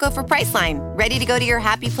Kaylee Cuoco for Priceline. Ready to go to your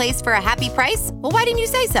happy place for a happy price? Well, why didn't you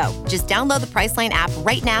say so? Just download the Priceline app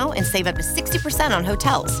right now and save up to 60% on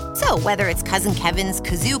hotels. So whether it's Cousin Kevin's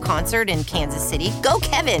Kazoo Concert in Kansas City, go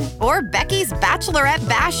Kevin, or Becky's Bachelorette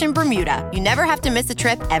Bash in Bermuda, you never have to miss a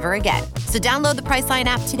trip ever again. So download the Priceline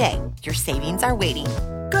app today. Your savings are waiting.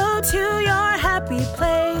 Go to your happy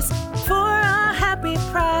place for a happy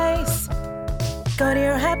price. Go to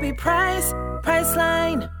your happy price,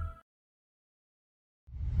 Priceline.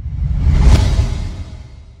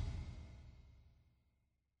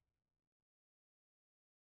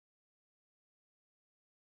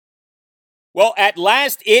 Well, at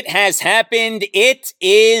last it has happened. It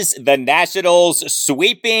is the Nationals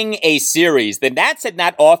sweeping a series. The Nats had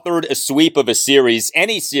not authored a sweep of a series,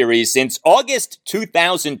 any series, since August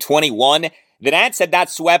 2021. The Nats had not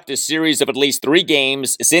swept a series of at least 3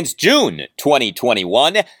 games since June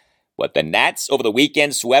 2021. But the Nats over the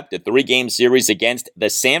weekend swept a 3-game series against the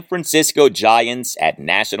San Francisco Giants at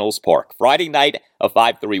Nationals Park. Friday night, a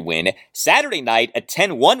 5-3 win. Saturday night, a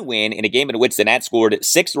 10-1 win in a game in which the Nats scored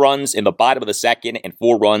 6 runs in the bottom of the second and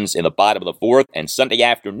 4 runs in the bottom of the fourth. And Sunday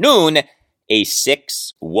afternoon, a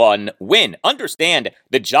 6-1 win. Understand,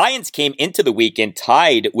 the Giants came into the weekend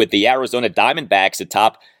tied with the Arizona Diamondbacks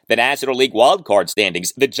atop the National League wildcard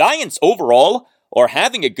standings. The Giants overall are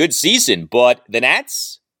having a good season, but the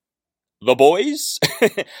Nats, the boys,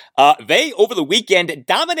 they over the weekend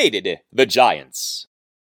dominated the Giants.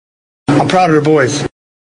 I'm proud of the boys.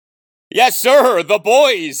 Yes, sir, the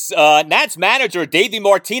boys. Nats manager Davey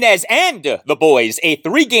Martinez and the boys, a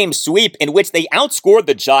 3-game sweep in which they outscored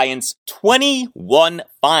the Giants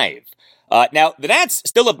 21-5. Now, the Nats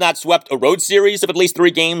still have not swept a road series of at least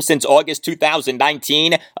 3 games since August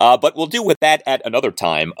 2019, but we'll deal with that at another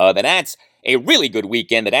time. The Nats, a really good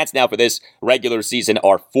weekend. The Nats now for this regular season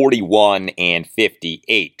are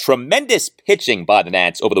 41-58. Tremendous pitching by the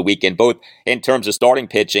Nats over the weekend, both in terms of starting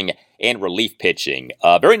pitching and relief pitching.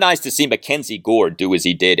 Very nice to see Mackenzie Gore do as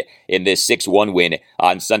he did in this 6-1 win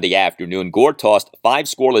on Sunday afternoon. Gore tossed 5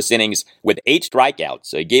 scoreless innings with 8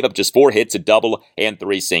 strikeouts. He gave up just 4 hits, a double, and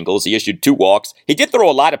 3 singles. He issued 2 walks. He did throw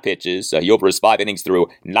a lot of pitches. He over his 5 innings threw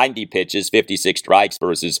 90 pitches, 56 strikes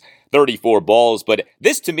versus 34 balls. But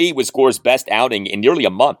this, to me, was Gore's best outing in nearly a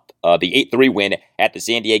month. The 8-3 win at the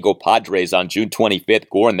San Diego Padres on June 25th.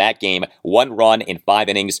 Gore in that game, 1 run in 5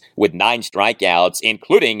 innings with 9 strikeouts,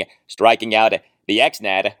 including striking out the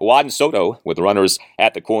ex-Nat, Juan Soto, with runners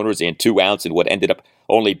at the corners and 2 outs in what ended up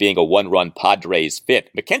only being a 1-run Padres 5th.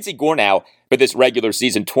 Mackenzie Gore now, for this regular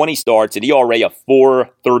season, 20 starts, an ERA of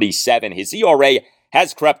 4.37. His ERA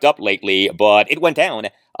has crept up lately, but it went down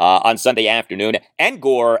on Sunday afternoon. And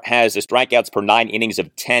Gore has the strikeouts per 9 innings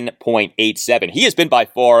of 10.87. He has been by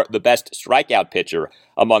far the best strikeout pitcher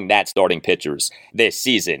among Nats starting pitchers this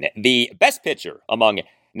season. The best pitcher among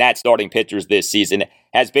Nats starting pitchers this season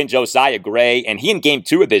has been Josiah Gray, and he in Game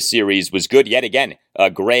 2 of this series was good yet again.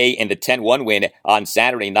 Gray in the 10-1 win on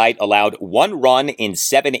Saturday night allowed 1 run in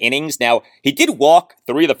 7 innings. Now, he did walk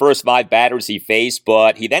 3 of the first 5 batters he faced,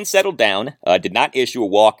 but he then settled down, did not issue a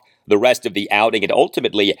walk the rest of the outing, and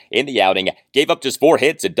ultimately in the outing gave up just 4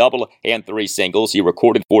 hits, a double, and 3 singles. He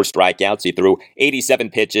recorded 4 strikeouts. He threw 87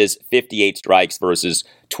 pitches, 58 strikes versus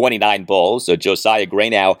 29 balls. So Josiah Gray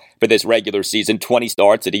now for this regular season, 20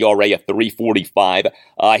 starts at ERA of 3.45.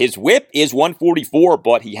 His whip is 144,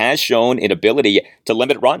 but he has shown an ability to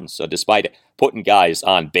limit runs, so despite putting guys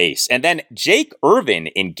on base. And then Jake Irvin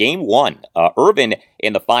in Game 1. Irvin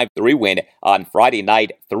in the 5-3 win on Friday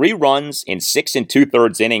night, 3 runs in 6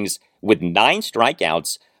 2/3 innings with 9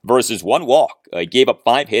 strikeouts versus 1 walk. He gave up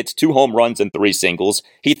 5 hits, 2 home runs, and 3 singles.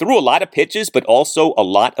 He threw a lot of pitches, but also a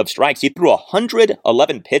lot of strikes. He threw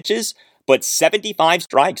 111 pitches, but 75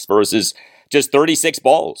 strikes versus just 36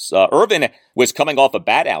 balls. Irvin was coming off a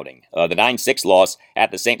bad outing, the 9-6 loss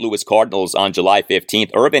at the St. Louis Cardinals on July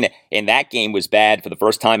 15th. Irvin in that game was bad for the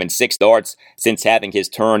first time in 6 starts since having his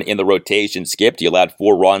turn in the rotation skipped. He allowed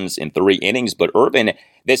 4 runs in 3 innings, but Irvin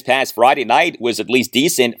this past Friday night was at least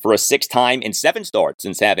decent for a 6th time in 7 starts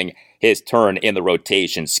since having his turn in the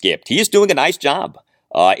rotation skipped. He is doing a nice job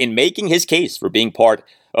in making his case for being part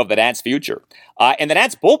of the Nats' future. And the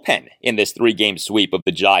Nats' bullpen in this 3-game sweep of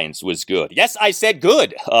the Giants was good. Yes, I said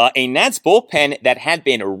good. A Nats bullpen that had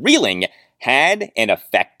been reeling had an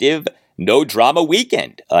effective, no-drama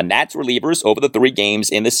weekend. Nats relievers over the 3 games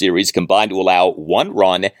in the series combined to allow 1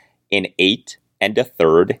 run in 8 and a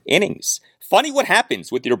third innings. Funny what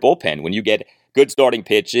happens with your bullpen when you get good starting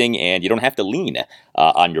pitching and you don't have to lean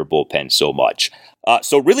on your bullpen so much.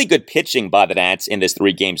 So really good pitching by the Nats in this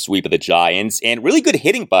 3-game sweep of the Giants, and really good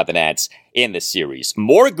hitting by the Nats in the series.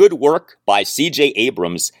 More good work by C.J.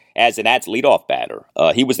 Abrams as the Nats leadoff batter.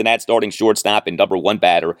 He was the Nats starting shortstop and number 1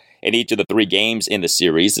 batter in each of the 3 games in the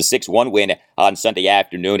series. The 6-1 win on Sunday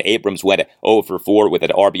afternoon, Abrams went 0 for 4 with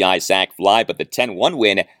an RBI sac fly, but the 10-1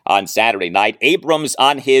 win on Saturday night, Abrams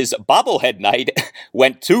on his bobblehead night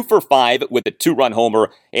went 2 for 5 with a 2-run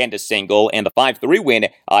homer and a single, and the 5-3 win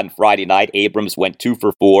on Friday night, Abrams went 2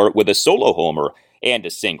 for 4 with a solo homer and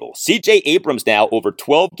a single. C.J. Abrams now over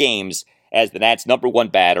 12 games as the Nats' number 1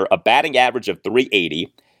 batter, a batting average of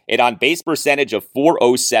 .380, an on-base percentage of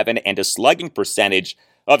 .407, and a slugging percentage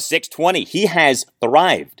of .620. He has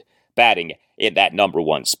thrived batting in that number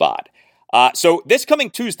 1 spot. So this coming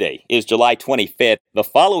Tuesday is July 25th. The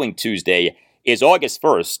following Tuesday is August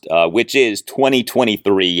 1st, which is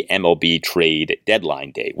 2023 MLB trade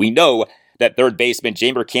deadline day. We know that third baseman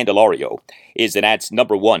Jeimer Candelario is the Nats'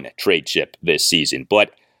 number 1 trade chip this season.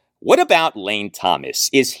 But what about Lane Thomas?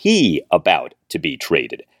 Is he about to be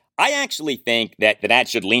traded? I actually think that the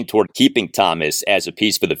Nats should lean toward keeping Thomas as a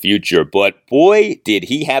piece for the future, but boy, did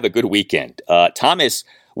he have a good weekend. Thomas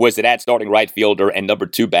was the Nats starting right fielder and number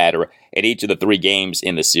 2 batter in each of the 3 games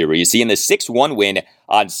in the series. He, in the 6-1 win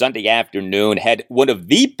on Sunday afternoon, had one of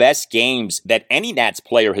the best games that any Nats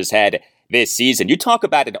player has had this season. You talk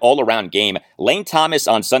about an all-around game. Lane Thomas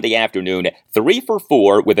on Sunday afternoon, 3 for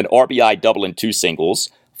 4 with an RBI double and 2 singles,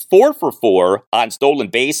 4 for 4 on stolen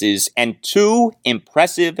bases, and 2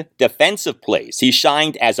 impressive defensive plays. He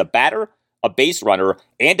shined as a batter, a base runner,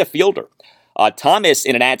 and a fielder. Thomas,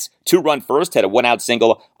 in an Nats 2-run first, had a 1-out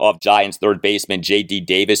single off Giants third baseman J.D.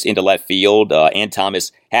 Davis into left field, and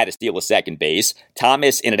Thomas had a steal of second base.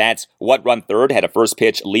 Thomas, in an Nats 1-run third, had a first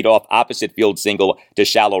pitch leadoff opposite field single to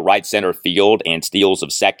shallow right center field and steals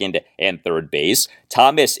of second and third base.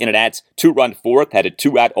 Thomas, in an Nats 2-run fourth, had a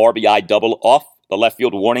 2-out RBI double off the left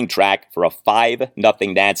field warning track for a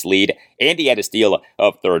 5-0 Nats lead, and he had a steal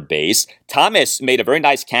of third base. Thomas made a very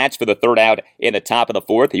nice catch for the third out in the top of the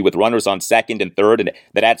fourth. He, with runners on second and third, and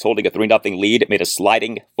the Nats holding a 3-0 lead, made a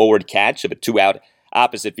sliding forward catch of a 2-out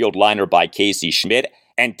opposite field liner by Casey Schmidt.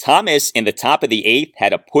 And Thomas, in the top of the 8th,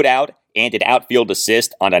 had a put-out and an outfield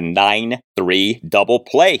assist on a 9-3 double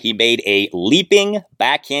play. He made a leaping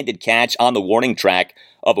backhanded catch on the warning track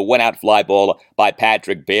of a 1-out fly ball by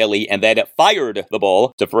Patrick Bailey, and then fired the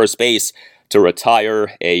ball to first base to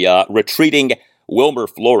retire a retreating Wilmer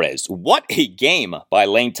Flores. What a game by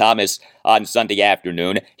Lane Thomas on Sunday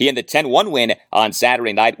afternoon. He, in the 10-1 win on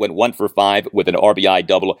Saturday night, went 1 for 5 with an RBI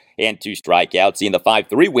double and 2 strikeouts. He, in the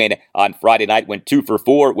 5-3 win on Friday night, went 2 for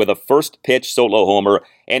 4 with a first pitch solo homer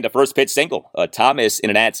and a first pitch single. Thomas, in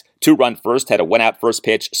an Nats 2-run first, had a 1-out first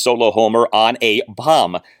pitch solo homer on a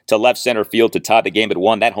bomb to left center field to tie the game at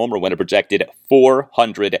 1. That homer went a projected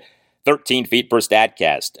 413 feet per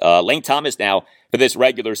StatCast. Lane Thomas now, for this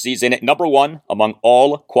regular season, number 1 among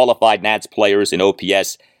all qualified Nats players in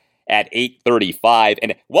OPS at 835.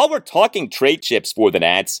 And while we're talking trade chips for the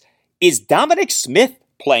Nats, is Dominic Smith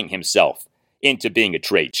playing himself into being a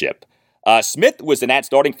trade chip? Smith was the Nats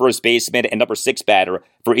starting first baseman and number 6 batter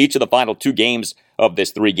for each of the final 2 games of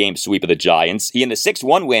this 3-game sweep of the Giants. He, in the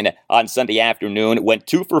 6-1 win on Sunday afternoon, went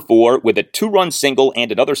 2 for 4 with a 2-run single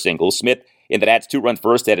and another single. Smith, in the Nats 2-run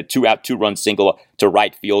first, had a 2-out 2-run single to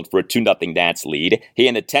right field for a 2-0 Nats lead. He,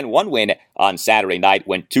 in the 10-1 win on Saturday night,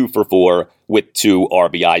 went 2 for 4 with 2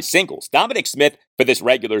 RBI singles. Dominic Smith, for this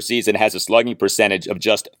regular season, has a slugging percentage of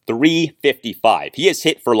just .355. He has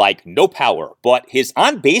hit for no power, but his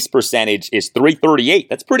on-base percentage is .338.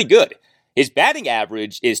 That's pretty good. His batting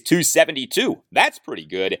average is .272. That's pretty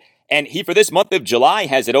good. And he, for this month of July,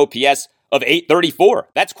 has an OPS of .834.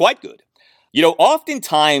 That's quite good. You know,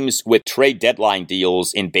 oftentimes with trade deadline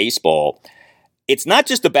deals in baseball, it's not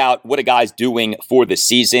just about what a guy's doing for the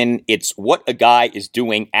season, it's what a guy is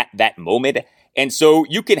doing at that moment. And so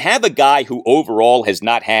you can have a guy who overall has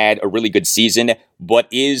not had a really good season, but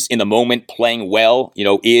is in the moment playing well,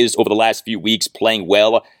 is over the last few weeks playing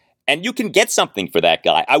well, and you can get something for that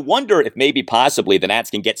guy. I wonder if maybe possibly the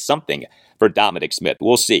Nats can get something for Dominic Smith.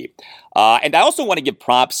 We'll see. And I also want to give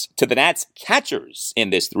props to the Nats catchers in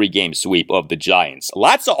this 3-game sweep of the Giants.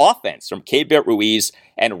 Lots of offense from Keibert Ruiz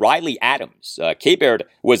and Riley Adams. Keibert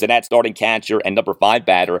was the Nats starting catcher and number 5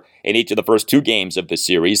 batter in each of the first 2 games of the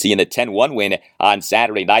series. He, in the 10-1 win on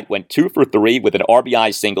Saturday night, went 2 for 3 with an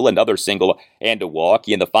RBI single, another single, and a walk.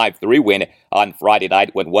 He, in the 5-3 win on Friday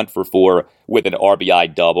night, went 1 for 4 with an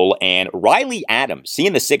RBI double. And Riley Adams, he,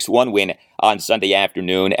 in the 6-1 win on Sunday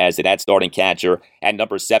afternoon as the Nats starting catcher and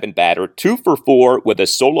number 7 batter, 2 for 4 with a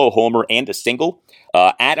solo homer and a single.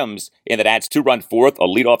 Adams in the Nats 2-run fourth, a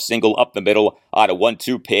leadoff single up the middle on a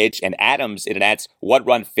 1-2 pitch, and Adams in the Nats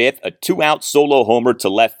 1-run fifth, a 2-out solo homer to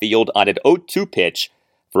left field on an 0-2 pitch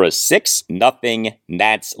for a 6-0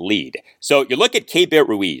 Nats lead. So you look at Keibert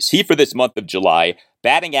Ruiz. He, for this month of July,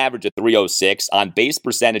 batting average of .306, on-base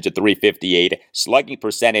percentage of .358, slugging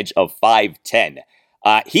percentage of .510.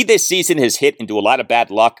 He this season has hit into a lot of bad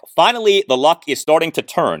luck. Finally, the luck is starting to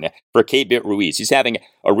turn for Keibert Ruiz. He's having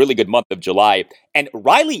a really good month of July. And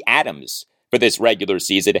Riley Adams, for this regular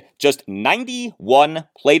season, just 91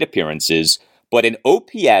 plate appearances, but an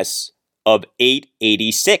OPS of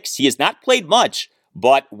 .886. He has not played much,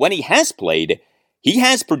 but when he has played, he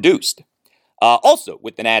has produced. Also,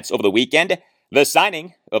 with the Nats over the weekend, the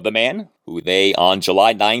signing of the man who they, on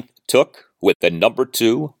July 9th, took with the number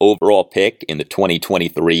 2 overall pick in the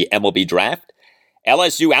 2023 MLB Draft,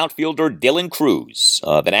 LSU outfielder Dylan Crews.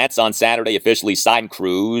 The Nats on Saturday officially signed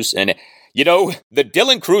Crews, and you know, the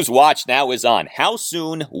Dylan Crews watch now is on. How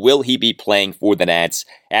soon will he be playing for the Nats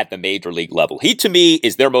at the major league level? He, to me,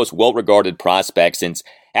 is their most well-regarded prospect since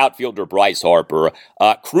outfielder Bryce Harper.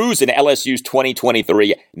 Crews in LSU's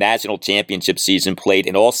 2023 national championship season played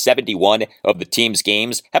in all 71 of the team's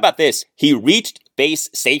games. How about this? He reached base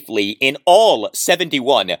safely in all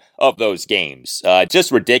 71 of those games.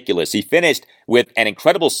 Just ridiculous. He finished with an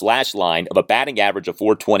incredible slash line of a batting average of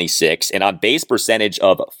 .426, an on-base percentage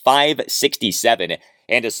of .567,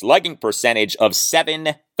 and a slugging percentage of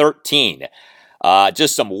 .713.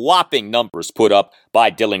 Just some whopping numbers put up by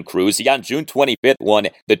Dylan Crews. He, on June 25th, won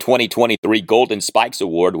the 2023 Golden Spikes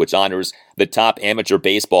Award, which honors the top amateur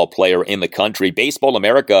baseball player in the country. Baseball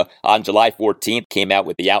America, on July 14th, came out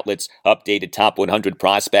with the outlet's updated top 100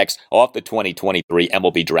 prospects off the 2023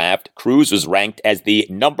 MLB Draft. Crews was ranked as the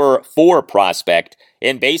number 4 prospect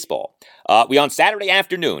in baseball. We, on Saturday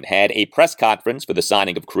afternoon, had a press conference for the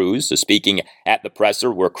signing of Crews. So speaking at the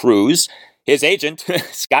presser were Crews, his agent,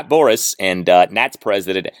 Scott Boras, and Nats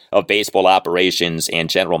president of baseball operations and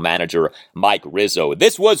general manager Mike Rizzo.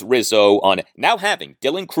 This was Rizzo on now having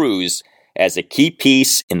Dylan Crews as a key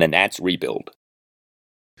piece in the Nats rebuild.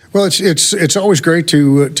 Well, it's always great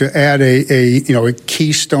to add a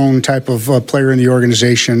keystone type of player in the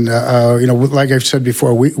organization. Like I've said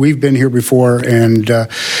before, we've been here before, and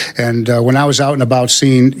when I was out and about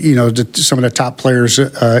seeing some of the top players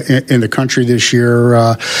in the country this year,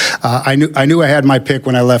 I knew I had my pick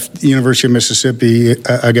when I left the University of Mississippi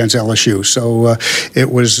against LSU. So it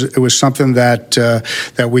was something that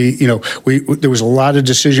we there was a lot of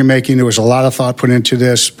decision making, there was a lot of thought put into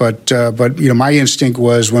this, but my instinct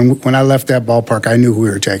was when I left that ballpark, I knew who we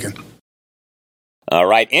were taking. All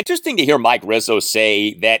right. Interesting to hear Mike Rizzo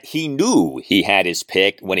say that he knew he had his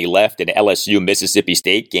pick when he left an LSU-Mississippi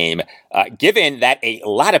State game, given that a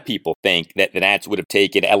lot of people think that the Nats would have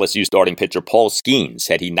taken LSU starting pitcher Paul Skeens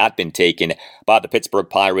had he not been taken by the Pittsburgh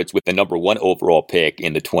Pirates with the number 1 overall pick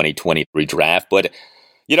in the 2023 draft. But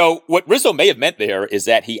what Rizzo may have meant there is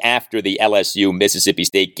that he, after the LSU-Mississippi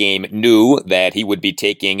State game, knew that he would be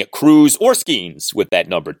taking Crews or Skeens with that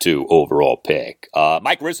number 2 overall pick.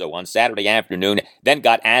 Mike Rizzo on Saturday afternoon then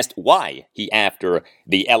got asked why he, after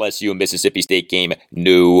the LSU-Mississippi State game,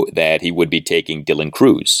 knew that he would be taking Dylan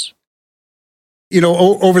Crews.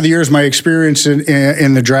 Over the years, my experience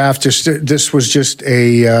in the draft, this was just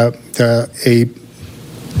a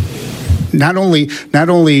not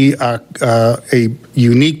only a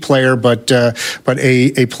unique player, but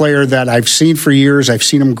a player that I've seen for years. I've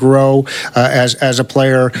seen him grow as a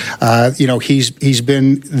player. He's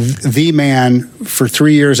been the man for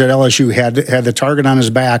 3 years at LSU. Had the target on his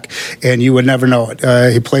back, and you would never know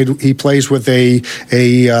it. He plays with a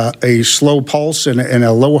slow pulse and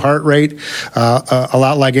a low heart rate, a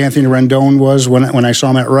lot like Anthony Rendon was when I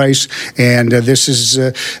saw him at Rice. And this is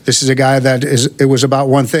a guy that it was about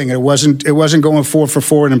one thing. It wasn't going 4 for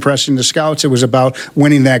 4 and impressing the scouts. It was about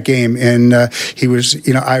winning that game. And he was,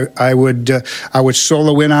 I would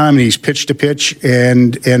solo in on him, and he's pitch to pitch,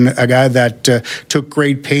 and a guy that took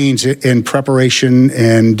great pains in preparation,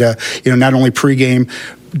 and not only pregame,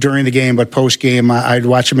 during the game, but post game, I'd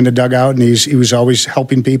watch him in the dugout, and he was always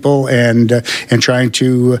helping people and trying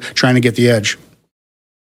to get the edge.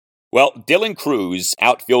 Well, Dylan Crews,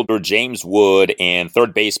 outfielder James Wood, and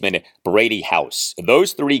third baseman Brady House.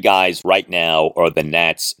 Those 3 guys right now are the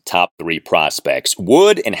Nats' top 3 prospects.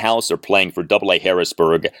 Wood and House are playing for AA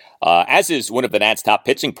Harrisburg, as is one of the Nats' top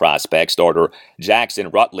pitching prospects, starter Jackson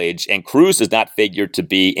Rutledge, and Crews does not figure to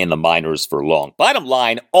be in the minors for long. Bottom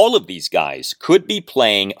line, all of these guys could be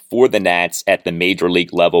playing for the Nats at the major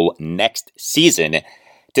league level next season.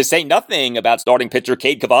 To say nothing about starting pitcher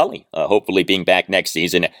Cade Cavalli, hopefully being back next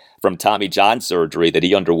season from Tommy John surgery that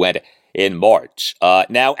he underwent in March.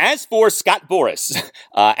 Now, as for Scott Boras,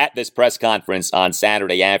 at this press conference on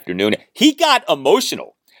Saturday afternoon, he got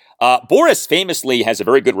emotional. Boras famously has a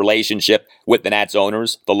very good relationship with the Nats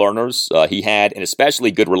owners, the Lerners. He had an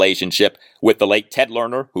especially good relationship with the late Ted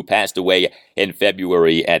Lerner, who passed away in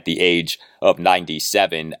February at the age of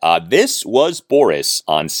 97. This was Boras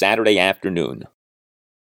on Saturday afternoon.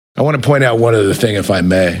 I want to point out one other thing, if I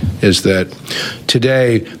may, is that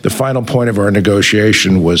today the final point of our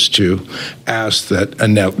negotiation was to ask that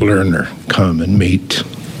Annette Lerner come and meet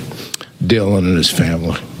Dylan and his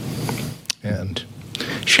family. And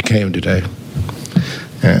she came today.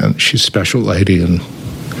 And she's a special lady, and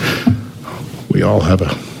we all have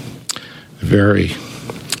a very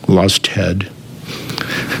lost Ted.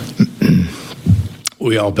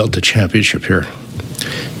 We all built a championship here.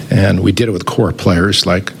 And we did it with core players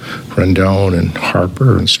like Rendon and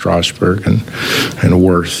Harper and Strasburg and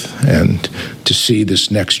Worth. And to see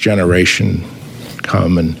this next generation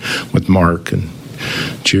come, and with Mark and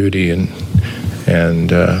Judy and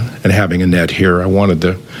having Annette here, I wanted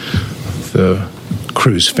the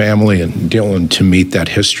Cruz family and Dylan to meet that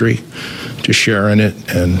history, to share in it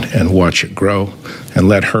and watch it grow, and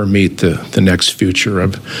let her meet the next future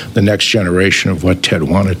of the next generation of what Ted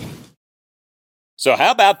wanted. So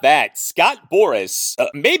how about that? Scott Boras,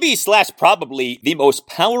 maybe / probably the most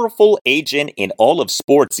powerful agent in all of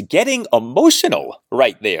sports, getting emotional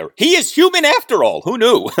right there. He is human after all. Who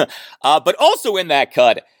knew? But also in that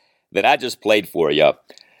cut that I just played for you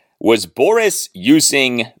was Boras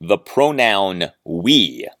using the pronoun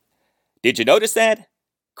we. Did you notice that?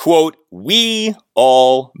 Quote, "We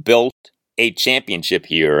all built a championship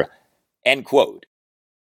here," end quote.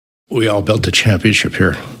 We all built a championship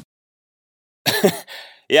here.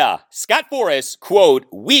 Yeah, Scott Boras, quote,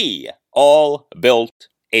 "We all built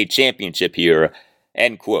a championship here,"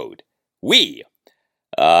 end quote. We.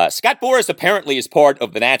 Scott Boras apparently is part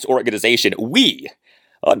of the Nats organization. We.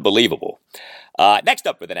 Unbelievable. Next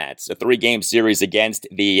up for the Nats, a 3-game series against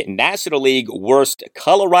the National League worst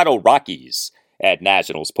Colorado Rockies at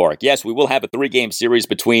Nationals Park. Yes, we will have a 3-game series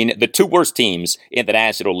between the two worst teams in the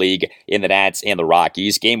National League, in the Nats and the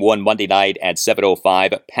Rockies. Game 1 Monday night at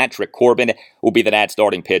 7:05. Patrick Corbin will be the Nats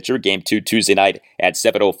starting pitcher. Game 2 Tuesday night at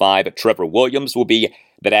 7:05. Trevor Williams will be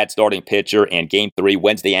the Nats starting pitcher. And Game 3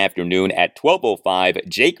 Wednesday afternoon at 12:05.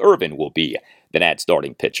 Jake Irvin will be the Nats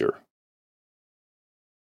starting pitcher.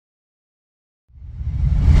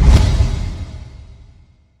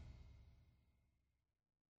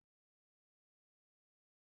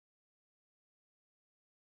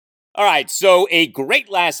 All right, so a great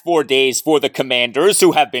last 4 days for the Commanders,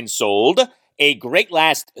 who have been sold. A great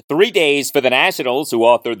last 3 days for the Nationals, who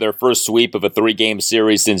authored their first sweep of a 3-game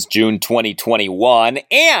series since June 2021.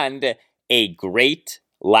 And a great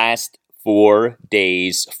last 4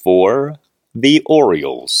 days for the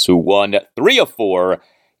Orioles, who won 3 of 4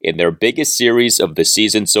 in their biggest series of the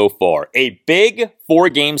season so far. A big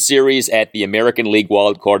 4-game series at the American League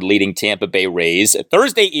wildcard leading Tampa Bay Rays.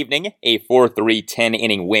 Thursday evening, a 4-3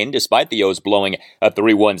 10-inning win, despite the O's blowing a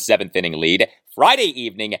 3-1 7th-inning lead. Friday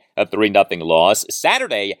evening, a 3-0 loss.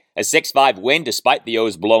 Saturday, a 6-5 win, despite the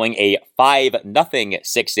O's blowing a 5-0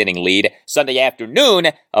 6th-inning lead. Sunday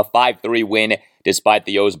afternoon, a 5-3 win, despite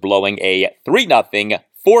the O's blowing a 3-0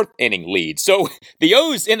 4th-inning lead. So the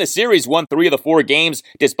O's in the series won 3 of the 4 games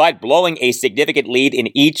despite blowing a significant lead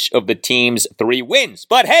in each of the team's 3 wins.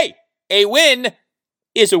 But hey, a win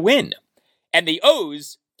is a win. And the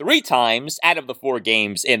O's 3 times out of the 4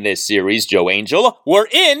 games in this series, Joe Angel, were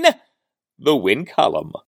in the win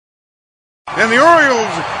column. And the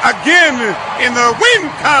Orioles again in the win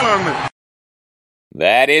column.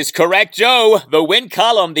 That is correct, Joe. The win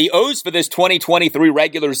column. The O's for this 2023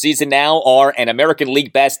 regular season now are an American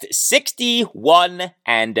League best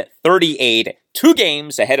 61-38. 2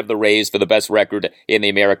 games ahead of the Rays for the best record in the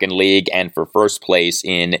American League and for first place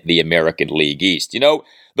in the American League East. You know,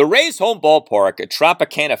 the Rays' home ballpark,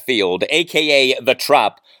 Tropicana Field, a.k.a. the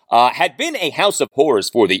Trop, had been a house of horrors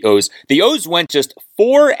for the O's. The O's went just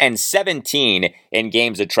 4-17 in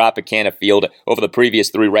games at Tropicana Field over the previous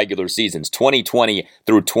 3 regular seasons, 2020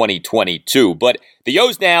 through 2022. But the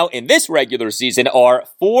O's now in this regular season are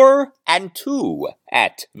 4-2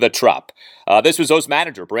 at the Trop. This was O's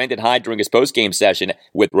manager Brandon Hyde during his postgame session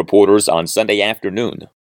with reporters on Sunday afternoon.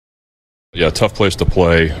 Yeah, tough place to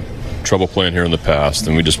play. Trouble playing here in the past,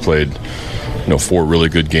 and we just played 4 really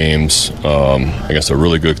good games against a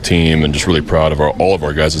really good team, and just really proud of all of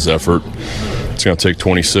our guys' effort. It's going to take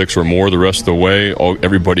 26 or more the rest of the way.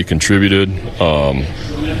 Everybody contributed.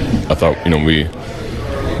 I thought we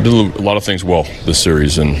did a lot of things well this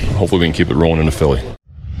series, and hopefully we can keep it rolling into Philly.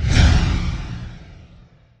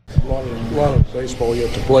 A lot of baseball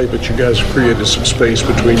yet to play, but you guys created some space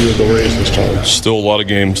between you and the Rays this time. Still a lot of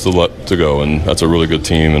games to go, and that's a really good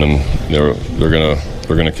team, and they're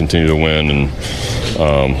gonna continue to win, and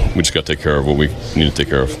we just got to take care of what we need to take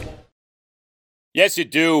care of. Yes, you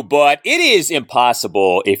do, but it is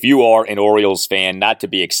impossible if you are an Orioles fan not to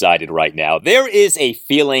be excited right now. There is a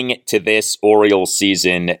feeling to this Orioles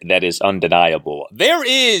season that is undeniable. There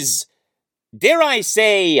is, dare I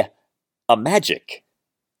say, a magic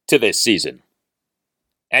to this season.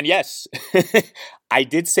 And yes, I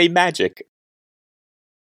did say magic.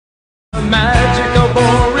 The magic of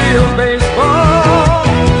Orioles baseball.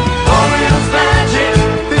 Orioles magic,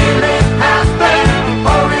 feel it happen.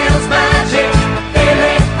 Orioles magic, feel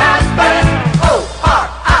it happen.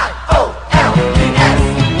 O-R-I-O-L-E-S.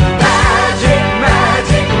 Magic,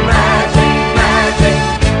 magic, magic, magic.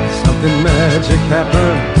 Something magic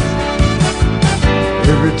happens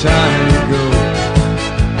every time you go.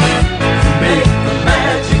 Make the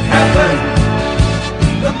magic happen.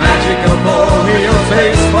 The magic of Orioles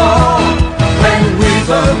baseball. When we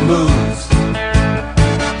burn moves,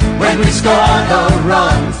 when we score the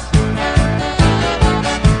runs,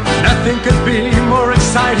 nothing could be more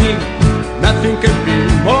exciting, nothing could be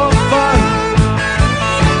more fun.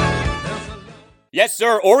 Yes,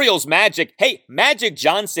 sir, Orioles magic. Hey, Magic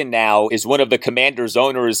Johnson now is one of the Commanders'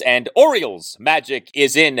 owners, and Orioles magic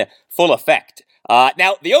is in full effect.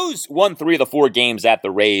 Now, the O's won 3 of the 4 games at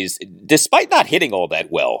the Rays, despite not hitting all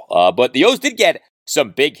that well. But the O's did get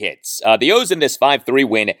some big hits. The O's in this 5-3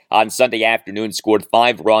 win on Sunday afternoon scored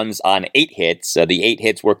 5 runs on 8 hits. The 8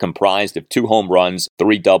 hits were comprised of 2 home runs,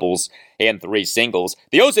 3 doubles, and 3 singles.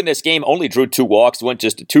 The O's in this game only drew 2 walks, went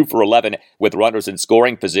just 2 for 11 with runners in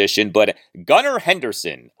scoring position. But Gunnar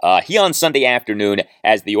Henderson, he on Sunday afternoon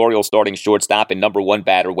as the Orioles starting shortstop and number 1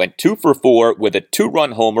 batter, went 2 for 4 with a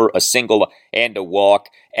 2-run homer, a single, and a walk.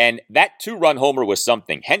 And that 2-run homer was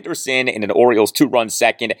something. Henderson in an Orioles 2-run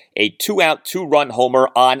second, a 2-out 2-run homer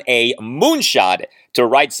on a moonshot to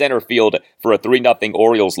right center field for a 3-0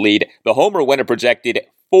 Orioles lead. The homer, when it projected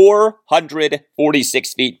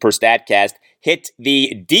 446 feet per StatCast, hit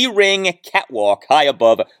the D-ring catwalk high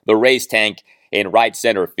above the Rays tank in right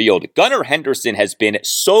center field. Gunnar Henderson has been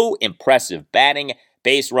so impressive, batting,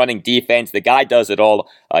 base running, defense. The guy does it all.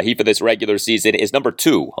 He, for this regular season, is number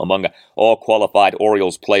 2 among all qualified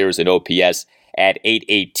Orioles players in OPS at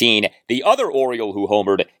 818. The other Oriole who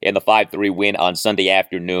homered in the 5-3 win on Sunday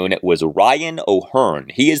afternoon was Ryan O'Hearn.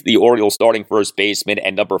 He is the Orioles starting first baseman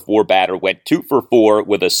and number 4 batter, went 2 for 4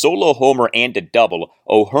 with a solo homer and a double.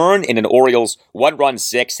 O'Hearn in an Orioles 1-run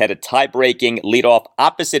 6 had a tie-breaking leadoff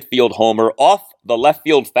opposite field homer off the left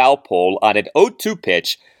field foul pole on an 0-2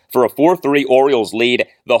 pitch for a 4-3 Orioles lead.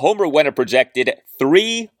 The homer went a projected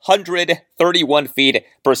 331 feet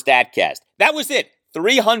per StatCast. That was it.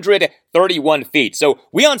 331 feet. So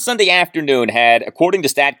we on Sunday afternoon had, according to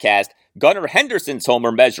StatCast, Gunnar Henderson's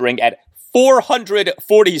homer measuring at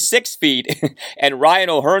 446 feet and Ryan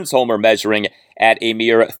O'Hearn's homer measuring at a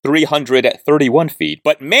mere 331 feet.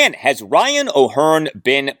 But man, has Ryan O'Hearn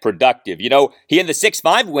been productive. You know, he in the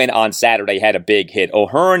 6-5 win on Saturday had a big hit.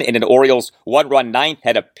 O'Hearn in an Orioles 1-run 9th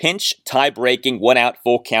had a pinch tie-breaking 1-out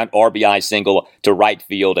full count RBI single to right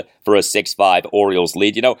field for a 6-5 Orioles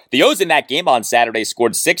lead. You know, the O's in that game on Saturday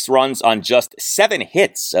scored 6 runs on just 7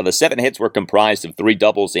 hits. The 7 hits were comprised of 3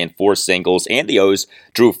 doubles and 4 singles, and the O's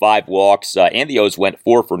drew 5 walks, and the O's went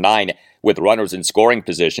 4 for 9 with runners in scoring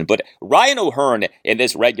position. But Ryan O'Hearn in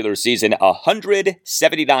this regular season,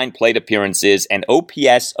 179 plate appearances, and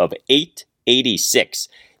OPS of 886.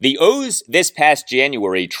 The O's this past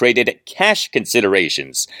January traded cash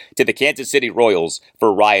considerations to the Kansas City Royals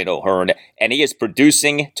for Ryan O'Hearn, and he is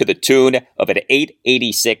producing to the tune of an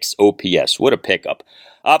 886 OPS. What a pickup.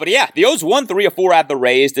 But yeah, the O's won 3 of 4 at the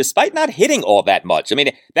Rays, despite not hitting all that much. I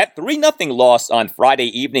mean, that 3-0 loss on Friday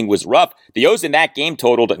evening was rough. The O's in that game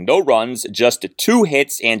totaled no runs, just 2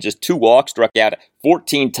 hits and just 2 walks, struck out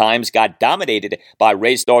 14 times, got dominated by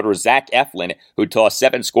Rays starter Zach Eflin, who tossed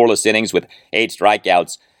 7 scoreless innings with 8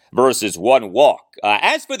 strikeouts versus 1 walk.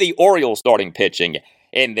 As for the Orioles starting pitching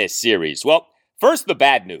in this series, well, first, the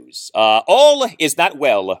bad news. All is not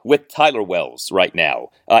well with Tyler Wells right now.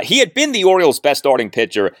 He had been the Orioles' best starting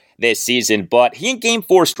pitcher this season, but he in Game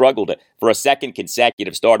 4 struggled for a second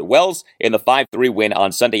consecutive start. Wells in the 5-3 win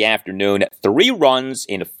on Sunday afternoon, 3 runs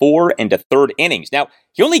in 4 1/3 innings. Now,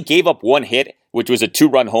 he only gave up 1 hit, which was a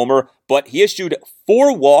 2-run homer, but he issued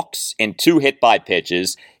 4 walks and 2 hit-by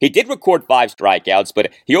pitches. He did record 5 strikeouts,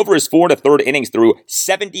 but he over his 4 1/3 innings threw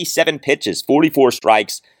 77 pitches, 44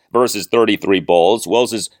 strikes, versus 33 balls.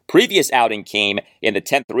 Wells' previous outing came in the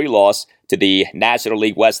 10-3 loss to the National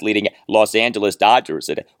League West leading Los Angeles Dodgers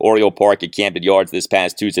at Oriole Park at Camden Yards this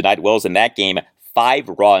past Tuesday night. Wells in that game, 5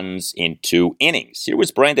 runs in 2 innings. Here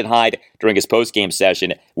was Brandon Hyde during his postgame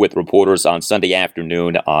session with reporters on Sunday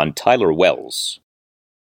afternoon on Tyler Wells.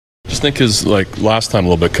 Just think his last time a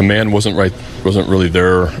little bit. Command wasn't really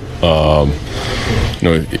there.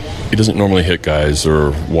 He doesn't normally hit guys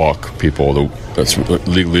or walk people. That's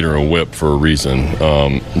league leader in WHIP for a reason.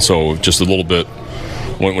 And so just a little bit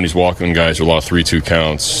when he's walking guys, a lot of 3-2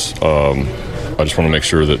 counts. I just want to make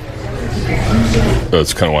sure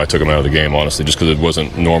that's kind of why I took him out of the game, honestly, just because it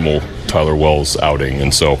wasn't normal Tyler Wells outing.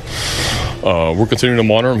 And so we're continuing to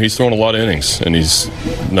monitor him. He's throwing a lot of innings, and he's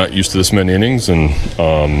not used to this many innings,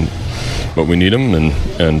 but we need him,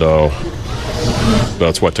 and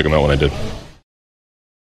that's why I took him out when I did.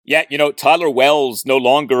 Yeah, Tyler Wells no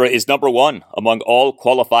longer is number 1 among all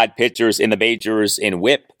qualified pitchers in the majors in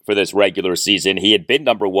WHIP for this regular season. He had been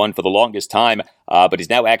number 1 for the longest time, but he's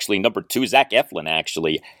now actually number 2. Zach Eflin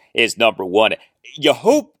actually is number 1. You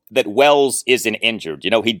hope that Wells isn't injured.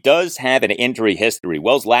 He does have an injury history.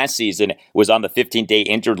 Wells last season was on the 15-day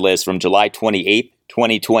injured list from July 28th,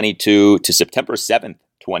 2022 to September 7th,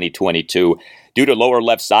 2022. Due to lower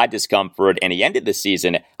left side discomfort, and he ended the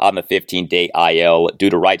season on the 15-day IL due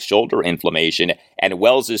to right shoulder inflammation, and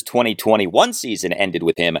Wells' 2021 season ended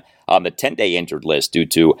with him on the 10-day injured list due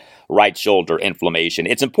to right shoulder inflammation.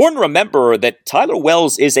 It's important to remember that Tyler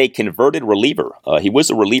Wells is a converted reliever. He was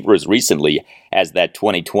a reliever as recently as that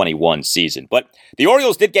 2021 season. But the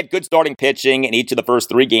Orioles did get good starting pitching in each of the first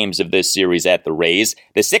 3 games of this series at the Rays.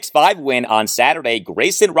 The 6-5 win on Saturday,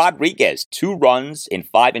 Grayson Rodriguez, 2 runs in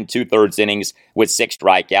 5 2/3 innings with 6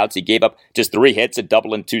 strikeouts. He gave up just 3 hits, a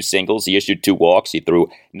double and 2 singles. He issued 2 walks. He threw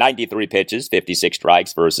 93 pitches, 56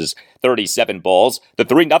 strikes versus 37 balls. The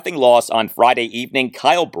 3-0 loss on Friday evening,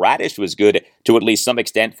 Kyle Bradish was good to at least some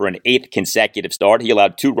extent for an 8th consecutive start. He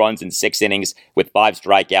allowed 2 runs in 6 innings with 5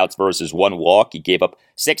 strikeouts versus 1 walk. He gave up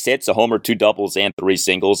 6 hits, a homer, 2 doubles, and 3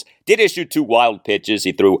 singles. Did issue 2 wild pitches.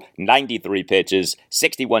 He threw 93 pitches,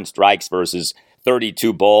 61 strikes versus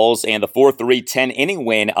 32 balls, and the 4-3 10-inning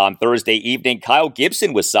win on Thursday evening. Kyle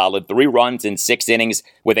Gibson was solid, 3 runs in 6 innings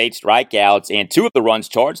with 8 strikeouts, and 2 of the runs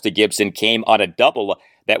charged to Gibson came on a double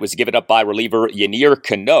that was given up by reliever Yennier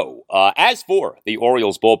Cano. As for the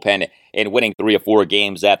Orioles bullpen in winning 3 of 4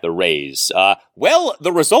 games at the Rays,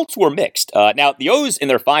 the results were mixed. Now, the O's in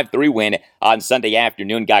their 5-3 win on Sunday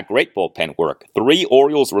afternoon got great bullpen work. 3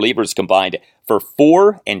 Orioles relievers combined for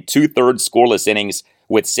 4 2/3 scoreless innings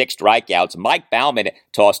with 6 strikeouts. Mike Baumann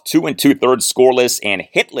tossed 2 2/3 scoreless and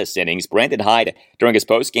hitless innings. Brandon Hyde, during his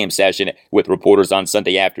postgame session with reporters on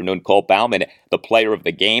Sunday afternoon, called Baumann the player of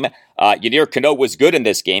the game. Yennier Cano was good in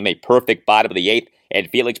this game, a perfect bottom of the 8th, and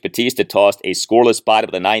Felix Bautista tossed a scoreless bottom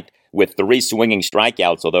of the 9th with 3 swinging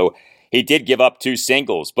strikeouts, although he did give up 2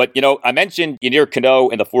 singles. But, I mentioned Yennier Cano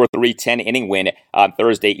in the 4-3 10-inning win on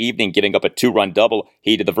Thursday evening, giving up a 2-run double.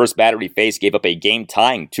 He, to the first batter he faced, gave up a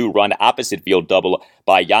game-tying 2-run opposite field double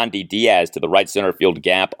by Yandy Diaz to the right center field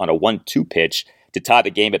gap on a 1-2 pitch to tie the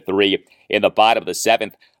game at 3 in the bottom of the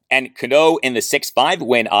 7th. And Cano in the 6-5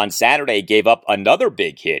 win on Saturday gave up another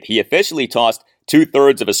big hit. He officially tossed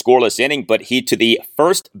 2/3 of a scoreless inning, but he, to the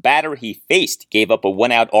first batter he faced, gave up a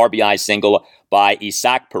 1-out RBI single by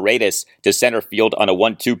Isaac Paredes to center field on a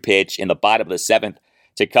 1-2 pitch in the bottom of the 7th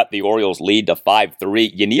to cut the Orioles' lead to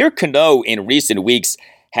 5-3. Yennier Cano in recent weeks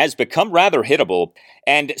has become rather hittable.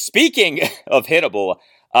 And speaking of hittable,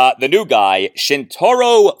 the new guy,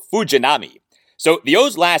 Shintaro Fujinami. So the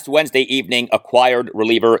O's last Wednesday evening acquired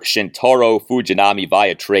reliever Shintaro Fujinami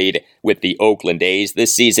via trade with the Oakland A's.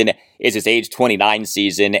 This season is his age 29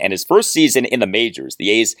 season and his first season in the majors. The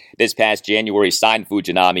A's this past January signed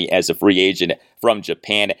Fujinami as a free agent from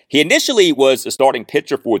Japan. He initially was a starting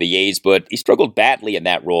pitcher for the A's, but he struggled badly in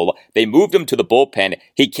that role. They moved him to the bullpen.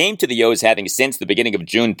 He came to the O's having since the beginning of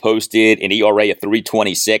June posted an ERA of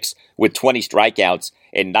 3.26 with 20 strikeouts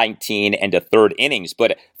in 19 1/3 innings.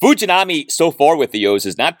 But Fujinami so far with the O's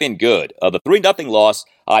has not been good. The 3-0 loss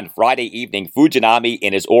on Friday evening, Fujinami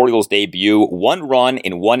in his Orioles debut, 1 run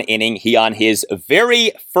in 1 inning. He on his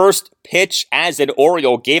very first pitch as an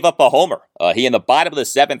Oriole gave up a homer. He in the bottom of the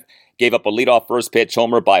 7th gave up a leadoff first pitch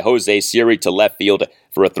homer by Jose Siri to left field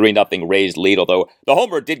for a 3-0 Rays lead, although the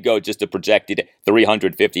homer did go just a projected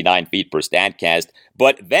 359 feet per Statcast.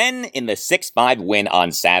 But then in the 6-5 win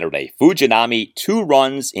on Saturday, Fujinami 2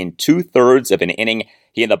 runs in 2/3 of an inning.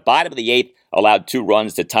 He in the bottom of the 8th allowed 2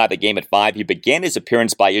 runs to tie the game at 5. He began his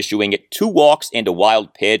appearance by issuing 2 walks and a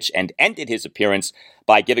wild pitch and ended his appearance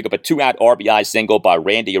by giving up a 2-out RBI single by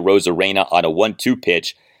Randy Arozarena on a 1-2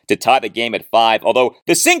 pitch to tie the game at 5, although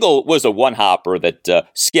the single was a one-hopper that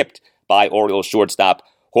skipped by Orioles shortstop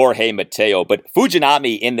Jorge Mateo. But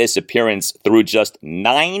Fujinami in this appearance threw just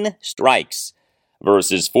 9 strikes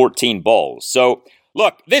versus 14 balls. So,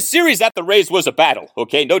 look, this series at the Rays was a battle,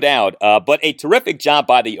 okay, no doubt, but a terrific job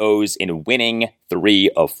by the O's in winning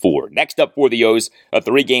 3 of 4. Next up for the O's, a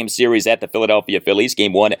 3-game series at the Philadelphia Phillies.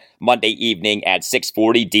 Game 1, Monday evening at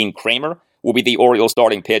 6:40. Dean Kramer will be the Orioles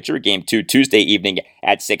starting pitcher. Game 2, Tuesday evening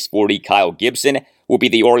at 6:40. Kyle Gibson will be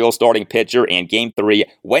the Orioles starting pitcher. And Game 3,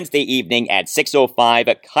 Wednesday evening at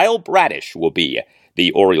 6:05. Kyle Bradish will be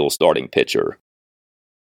the Orioles starting pitcher.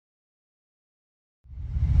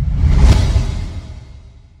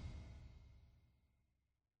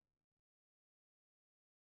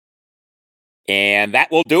 And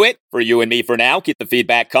that will do it for you and me for now. Keep the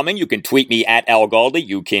feedback coming. You can tweet me at Al Galdi.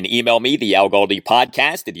 You can email me, the Al Galdi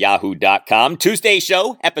podcast at yahoo.com. Tuesday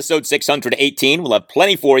show, episode 618. We'll have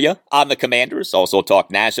plenty for you on the Commanders. Also talk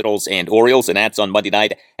Nationals and Orioles, and that's on Monday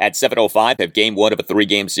night at 7:05. Have game 1 of a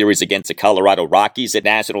 3-game series against the Colorado Rockies at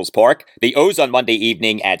Nationals Park. The O's on Monday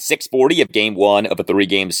evening at 6:40 have game 1 of a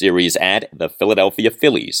 3-game series at the Philadelphia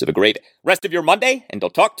Phillies. Have a great rest of your Monday, and I'll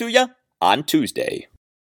talk to you on Tuesday.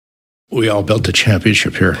 We all built a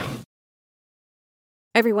championship here.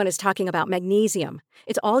 Everyone is talking about magnesium.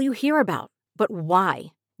 It's all you hear about. But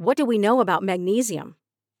why? What do we know about magnesium?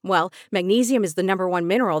 Well, magnesium is the number 1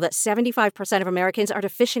 mineral that 75% of Americans are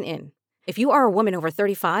deficient in. If you are a woman over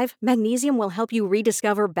 35, magnesium will help you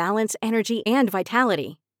rediscover balance, energy, and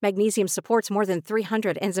vitality. Magnesium supports more than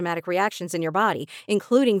 300 enzymatic reactions in your body,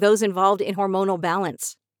 including those involved in hormonal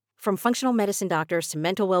balance. From functional medicine doctors to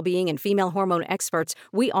mental well-being and female hormone experts,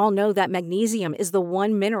 we all know that magnesium is the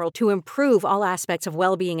one mineral to improve all aspects of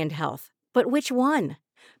well-being and health. But which one?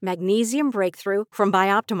 Magnesium Breakthrough from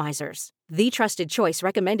Bioptimizers, the trusted choice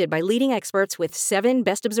recommended by leading experts with 7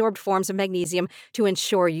 best-absorbed forms of magnesium to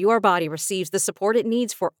ensure your body receives the support it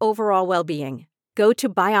needs for overall well-being. Go to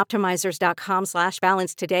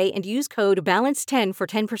bioptimizers.com/balance today and use code BALANCE10 for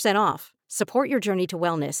 10% off. Support your journey to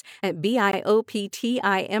wellness at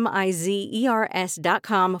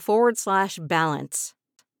bioptimizers.com/balance.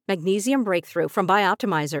 Magnesium Breakthrough from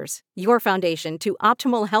Bioptimizers, your foundation to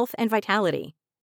optimal health and vitality.